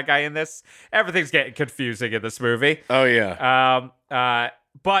maybe the bad guy in this. Everything's getting confusing in this movie. Oh, yeah.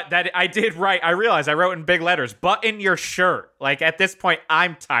 But that I did write, I realized I wrote in big letters, button your shirt. Like, at this point,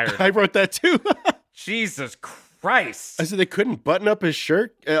 I'm tired. I wrote that too. Jesus Christ. I said they couldn't button up his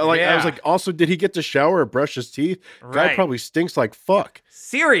shirt. I was like, also, did he get to shower or brush his teeth? Guy probably stinks like fuck.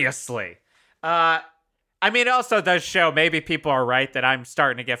 Seriously. I mean, it also does show maybe people are right that I'm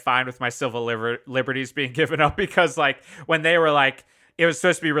starting to get fine with my civil liberties being given up because, like, when they were like, it was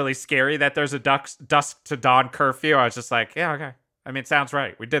supposed to be really scary that there's a dusk to dawn curfew, I was just like, yeah, okay. I mean, it sounds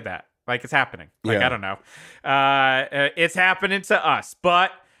right. We did that. Like, it's happening. Like, I don't know. It's happening to us. But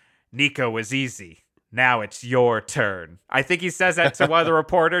Nico was easy. Now it's your turn. I think he says that to one of the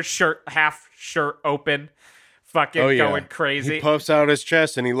reporters, half shirt open, fucking going crazy. He puffs out his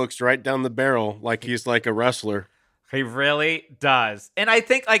chest and he looks right down the barrel like he's like a wrestler. He really does. And I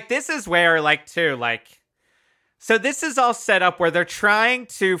think, like, this is where, like, too, like, so this is all set up where they're trying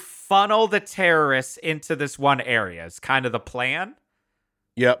to funnel the terrorists into this one area. It's kind of the plan.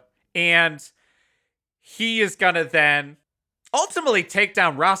 Yep. And he is going to then ultimately take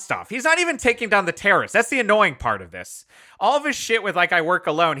down Rostov. He's not even taking down the terrorists. That's the annoying part of this. All of his shit with, like, I work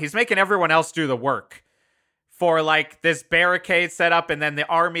alone, he's making everyone else do the work for, like, this barricade set up, and then the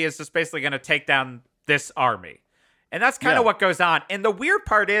army is just basically going to take down this army. And that's kind of what goes on. And the weird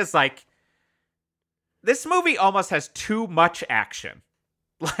part is, like, this movie almost has too much action.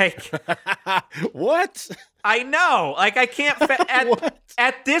 Like, what? I know. Like, I can't.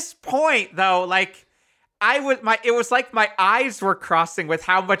 At this point, though, like, it was like my eyes were crossing with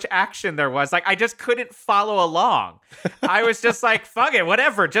how much action there was. Like, I just couldn't follow along. I was just like, fuck it,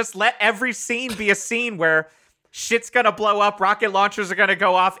 whatever. Just let every scene be a scene where shit's gonna blow up, rocket launchers are gonna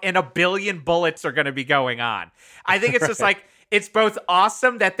go off, and a billion bullets are gonna be going on. I think it's just like. It's both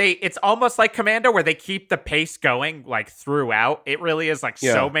awesome that it's almost like Commando where they keep the pace going like throughout. It really is like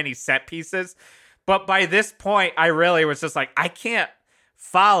so many set pieces. But by this point, I really was just like, I can't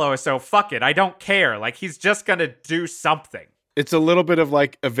follow. So fuck it. I don't care. Like he's just going to do something. It's a little bit of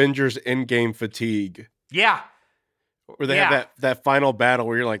like Avengers Endgame fatigue. Yeah. Where they have that final battle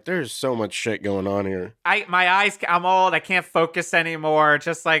where you're like, there's so much shit going on here. My eyes, I'm old. I can't focus anymore.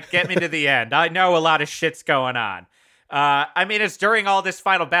 Just like get me to the end. I know a lot of shit's going on. I mean, it's during all this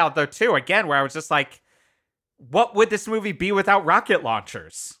final battle, though, too, again, where I was just like, what would this movie be without rocket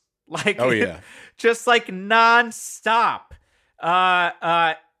launchers? Like, just like nonstop.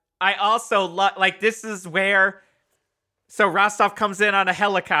 I also like, this is where, so Rostov comes in on a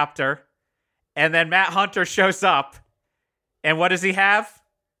helicopter, and then Matt Hunter shows up, and what does he have?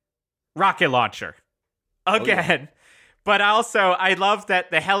 Rocket launcher. Again. But also, I love that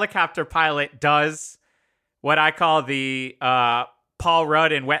the helicopter pilot does what I call the Paul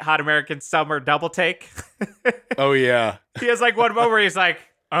Rudd in Wet Hot American Summer double take. Oh, yeah. He has like one moment where he's like,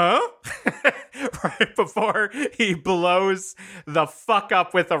 right before he blows the fuck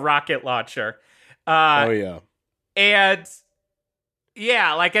up with a rocket launcher. And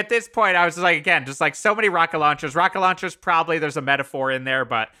yeah, like at this point, I was just like, again, just like so many rocket launchers. Rocket launchers, probably there's a metaphor in there,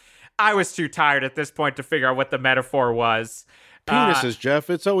 but I was too tired at this point to figure out what the metaphor was. Penises, Geoff.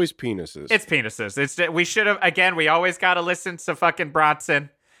 It's always penises. It's penises. We should have, again, we always got to listen to fucking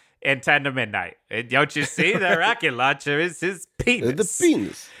Bronson in 10 to midnight. Don't you see? The rocket launcher is his penis. The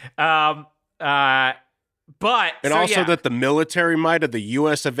penis. But. And that the military might of the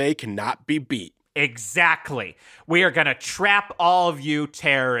U.S.A. cannot be beat. Exactly. We are going to trap all of you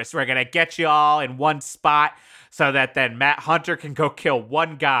terrorists. We're going to get you all in one spot so that then Matt Hunter can go kill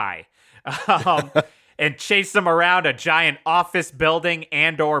one guy. And chase them around a giant office building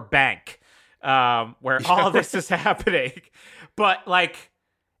and or bank where all of this is happening. But, like,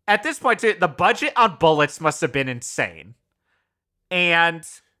 at this point, the budget on bullets must have been insane. And...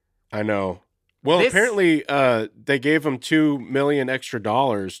 I know. Well, apparently, they gave him $2 million extra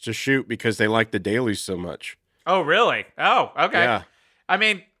to shoot because they like the dailies so much. Oh, really? Oh, okay. Yeah. I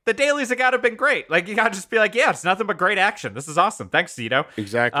mean, the dailies have got to have been great. Like, you got to just be like, yeah, it's nothing but great action. This is awesome. Thanks, Zito.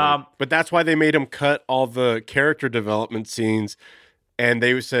 Exactly. But that's why they made him cut all the character development scenes, and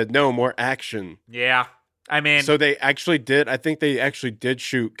they said, no, more action. Yeah. I mean... So they actually did, I think they actually did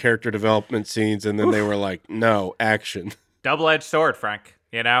shoot character development scenes, and then they were like, no, action. Double-edged sword, Frank.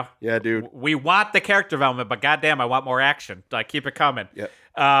 You know? Yeah, dude. We want the character development, but goddamn, I want more action. Like, keep it coming. Yeah.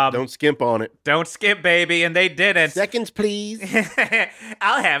 Don't skimp on it. Don't skimp, baby, and they didn't. Seconds, please.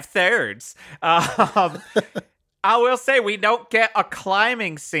 I'll have thirds. I will say we don't get a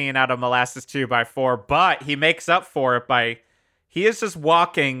climbing scene out of Molasses 2x4, but he makes up for it by... He is just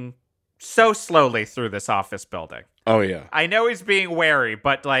walking so slowly through this office building. Oh, yeah. I know he's being wary,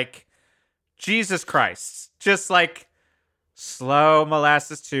 but, like, Jesus Christ. Just, like... Slow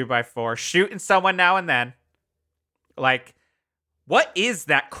Molasses 2x4, shooting someone now and then. Like, what is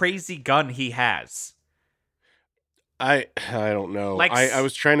that crazy gun he has? I don't know. Like, I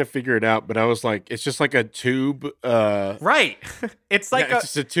was trying to figure it out, but I was like, it's just like a tube. Right. It's like it's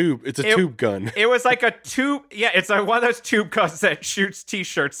just a tube. It's a tube gun. It was like a tube. Yeah, it's like one of those tube guns that shoots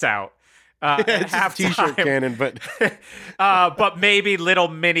t-shirts out. It's a t-shirt cannon, but but maybe little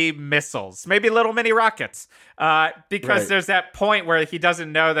mini missiles, maybe little mini rockets, because there's that point where he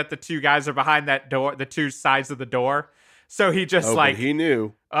doesn't know that the two guys are behind that door, the two sides of the door. So he just but he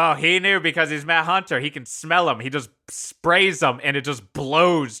knew. Oh, he knew because he's Matt Hunter. He can smell them. He just sprays them, and it just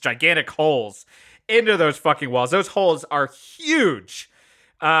blows gigantic holes into those fucking walls. Those holes are huge.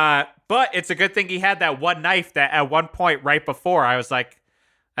 But it's a good thing he had that one knife that at one point right before I was like,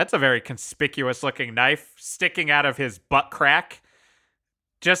 that's a very conspicuous looking knife sticking out of his butt crack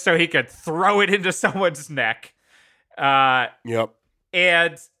just so he could throw it into someone's neck. Yep.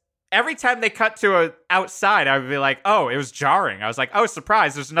 And every time they cut to outside, I would be like, oh, it was jarring. I was like, oh,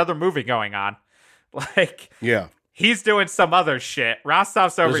 surprise, there's another movie going on. Like, yeah, he's doing some other shit.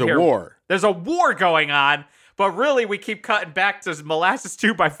 Rostov's over here. There's a war. There's a war going on. But really, we keep cutting back to Molasses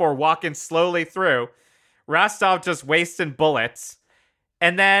 2x4 walking slowly through. Rostov just wasting bullets.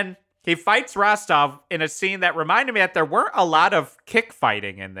 And then he fights Rostov in a scene that reminded me that there weren't a lot of kick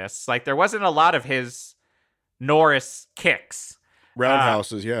fighting in this. Like, there wasn't a lot of his Norris kicks.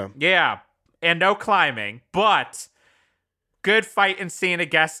 Roundhouses, yeah. Yeah, and no climbing. But good fighting scene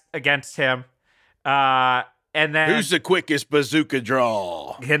against him. And then... Who's the quickest bazooka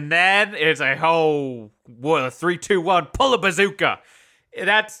draw? And then it's like, oh, what, 3, 2, 1, pull a bazooka.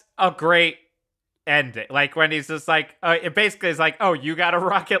 That's a great... ending. Like when he's just like, it basically is like, oh, you got a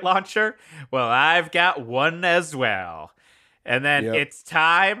rocket launcher? Well, I've got one as well. And then it's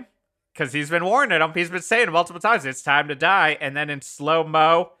time, because he's been warning him. He's been saying it multiple times, it's time to die. And then in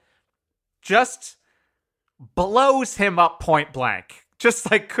slow-mo, just blows him up point blank.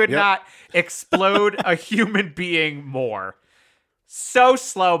 Just like could not explode a human being more. So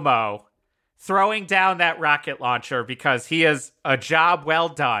slow-mo, throwing down that rocket launcher because he is a job well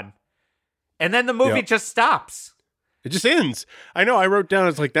done. And then the movie just stops. It just ends. I know. I wrote down,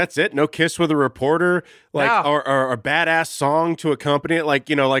 it's like, that's it. No kiss with a reporter, like, or a badass song to accompany it. Like,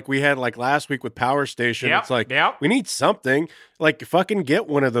 you know, like we had like last week with Power Station. It's like, we need something. Like, fucking get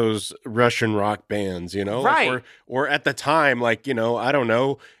one of those Russian rock bands, you know? Right. Like, or at the time, like, you know, I don't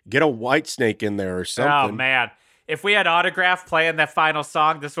know, get a Whitesnake in there or something. Oh, man. If we had Autograph playing that final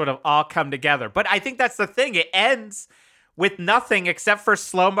song, this would have all come together. But I think that's the thing. It ends with nothing except for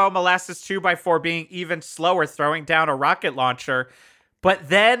slow-mo Molasses 2x4 being even slower, throwing down a rocket launcher. But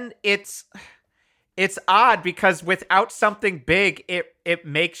then it's odd because without something big, it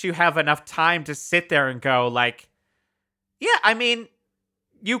makes you have enough time to sit there and go like, yeah, I mean,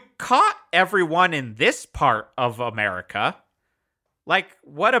 you caught everyone in this part of America. Like,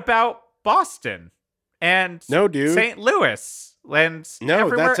 what about Boston and St. Louis and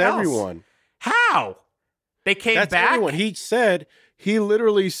everywhere that's else? Everyone. How? They came back. Everyone. He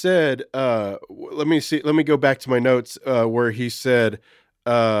literally said, let me go back to my notes, where he said,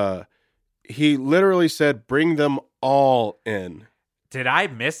 he literally said, bring them all in. Did I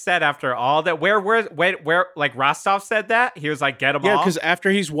miss that after all that? Where, like Rostov said that? He was like, get them all? Yeah, because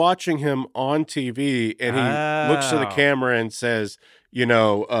after he's watching him on TV and he looks to the camera and says, you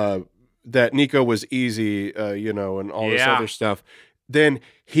know, that Nico was easy, you know, and all this other stuff, then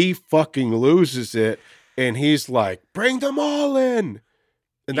he fucking loses it. And he's like, bring them all in.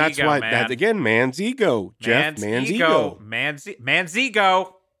 And that's why, that again, man's ego, Geoff, man's ego. Man's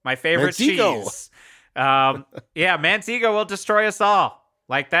ego, my favorite cheese. Yeah, man's ego will destroy us all.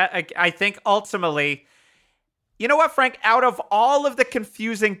 Like that, I think ultimately, you know what, Frank? Out of all of the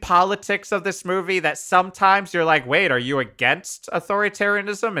confusing politics of this movie, that sometimes you're like, wait, are you against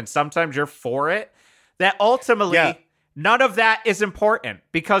authoritarianism? And sometimes you're for it. That ultimately, none of that is important,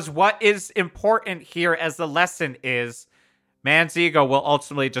 because what is important here as the lesson is man's ego will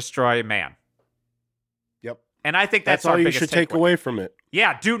ultimately destroy man. Yep. And I think that's all our you biggest should take away from it.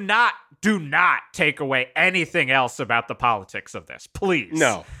 Yeah, do not take away anything else about the politics of this, please.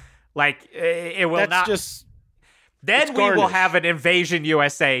 No. Like, it will That's not. just. Then we will have an Invasion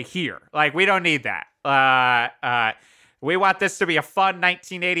USA here. Like, we don't need that. We want this to be a fun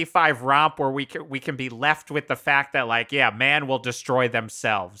 1985 romp where we can be left with the fact that, like, yeah, man will destroy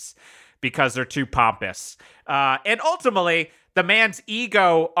themselves because they're too pompous. And ultimately, the man's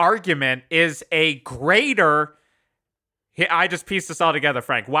ego argument is a greater. I just pieced this all together,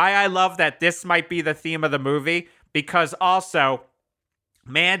 Frank. Why I love that this might be the theme of the movie, because also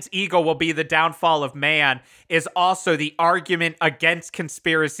man's ego will be the downfall of man is also the argument against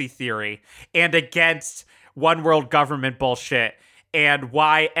conspiracy theory and against one world government bullshit, and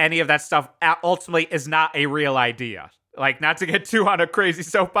why any of that stuff ultimately is not a real idea. Like, not to get too on a crazy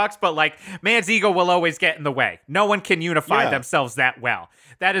soapbox, but like, man's ego will always get in the way. No one can unify themselves that well.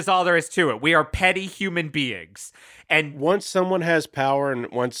 That is all there is to it. We are petty human beings. And once someone has power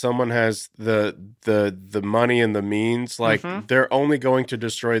and once someone has the money and the means, like, they're only going to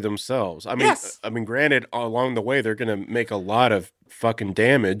destroy themselves. I mean, granted, along the way, they're going to make a lot of fucking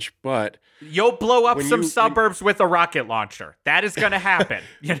damage, but you'll blow up some suburbs with a rocket launcher. That is going to happen,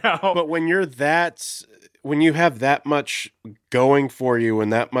 you know? But when you have that much going for you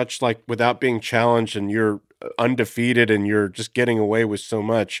and that much, like, without being challenged, and you're undefeated and you're just getting away with so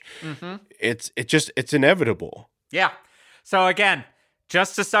much, it's inevitable. Yeah. So again,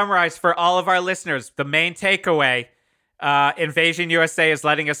 just to summarize for all of our listeners, the main takeaway, Invasion USA is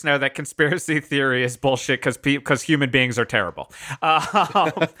letting us know that conspiracy theory is bullshit because human beings are terrible.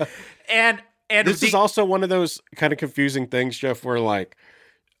 And this is also one of those kind of confusing things, Geoff, where, like,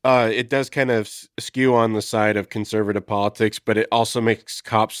 it does kind of skew on the side of conservative politics, but it also makes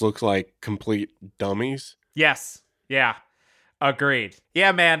cops look like complete dummies. Yes. Yeah. Agreed.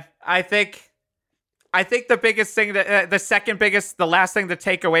 Yeah, man. I think the biggest thing, the last thing to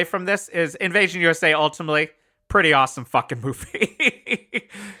take away from this is Invasion USA ultimately pretty awesome fucking movie.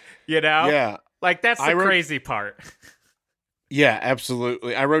 You know? Yeah. Like, that's the crazy part. Yeah,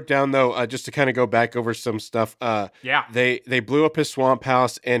 absolutely. I wrote down, though, just to kind of go back over some stuff. They blew up his swamp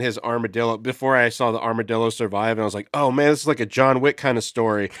house and his armadillo. Before I saw the armadillo survive, and I was like, oh, man, this is like a John Wick kind of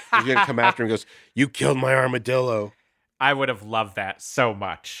story. He's going to come after him and goes, you killed my armadillo. I would have loved that so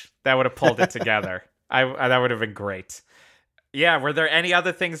much. That would have pulled it together. That would have been great. Yeah, were there any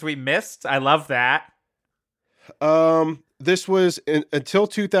other things we missed? I love that. This was until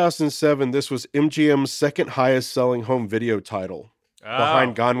 2007. This was MGM's second highest selling home video title,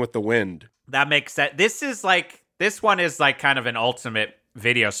 behind Gone with the Wind. That makes sense. This one is like kind of an ultimate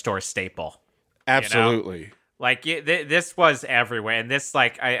video store staple. Absolutely. You know? Like, this was everywhere, and this,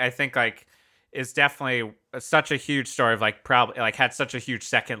 like, I think, like, is definitely such a huge story of, like, probably, like, had such a huge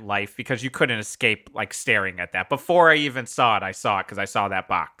second life because you couldn't escape, like, staring at that. Before I even saw it because I saw that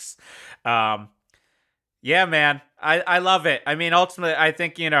box. Yeah, man, I love it. I mean, ultimately, I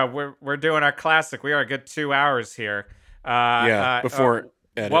think, you know, we're doing our classic. We are a good 2 hours here. Before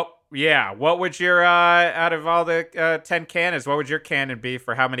edit. What would your out of all the 10 cannons, what would your cannon be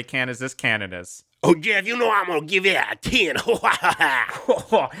for how many cannons this cannon is? Oh, Geoff, you know I'm going to give it a 10.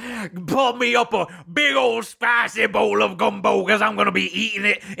 Pull me up a big old spicy bowl of gumbo, because I'm going to be eating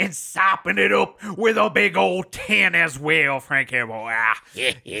it and sopping it up with a big old 10 as well, Frank Hamill.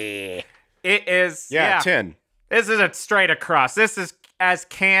 Yeah. It is. Yeah, 10. This is a straight across. This is as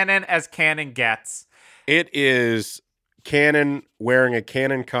canon gets. It is Cannon wearing a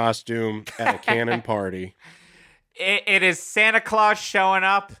Cannon costume at a Cannon party. It is Santa Claus showing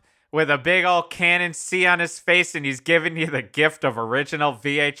up with a big old Cannon C on his face, and he's giving you the gift of original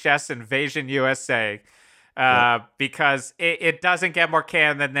VHS Invasion USA. Because it doesn't get more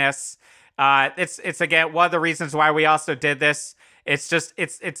canon than this. It's again one of the reasons why we also did this. It's just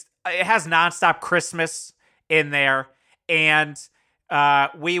it has nonstop Christmas in there, and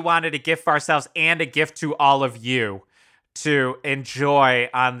we wanted a gift for ourselves and a gift to all of you to enjoy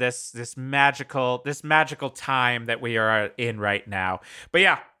on this magical time that we are in right now. But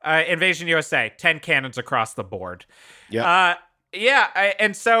yeah, Invasion USA, 10 cannons across the board. Yeah.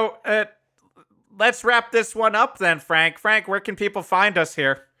 And so let's wrap this one up then, Frank. Frank, where can people find us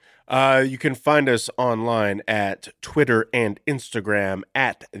here? You can find us online at Twitter and Instagram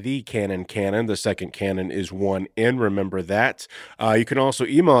at The Canon Canon. The second canon is one N. Remember that. You can also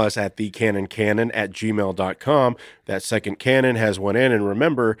email us at thecanoncanon@gmail.com. That second canon has one N. And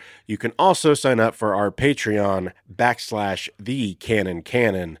remember, you can also sign up for our Patreon /The Canon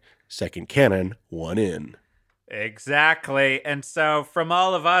Canon. Second canon, one N. Exactly. And so from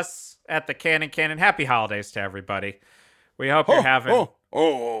all of us at the Canon Canon, happy holidays to everybody. We hope you're having...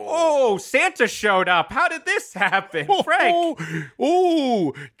 Oh, Santa showed up. How did this happen? Frank.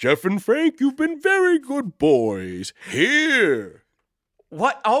 Geoff and Frank, you've been very good boys. Here.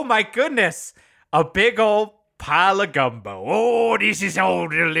 What? Oh, my goodness. A big old pile of gumbo. Oh, this is so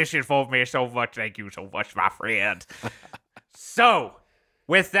delicious for me so much. Thank you so much, my friend. So,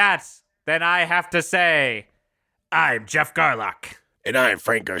 with that, then I have to say, I'm Geoff Garlock. And I'm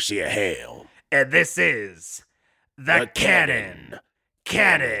Frank Garcia Hale. And this is The Canon.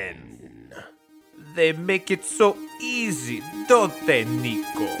 Canon. They make it so easy, don't they,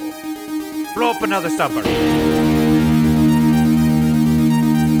 Nico? Blow up another suburb.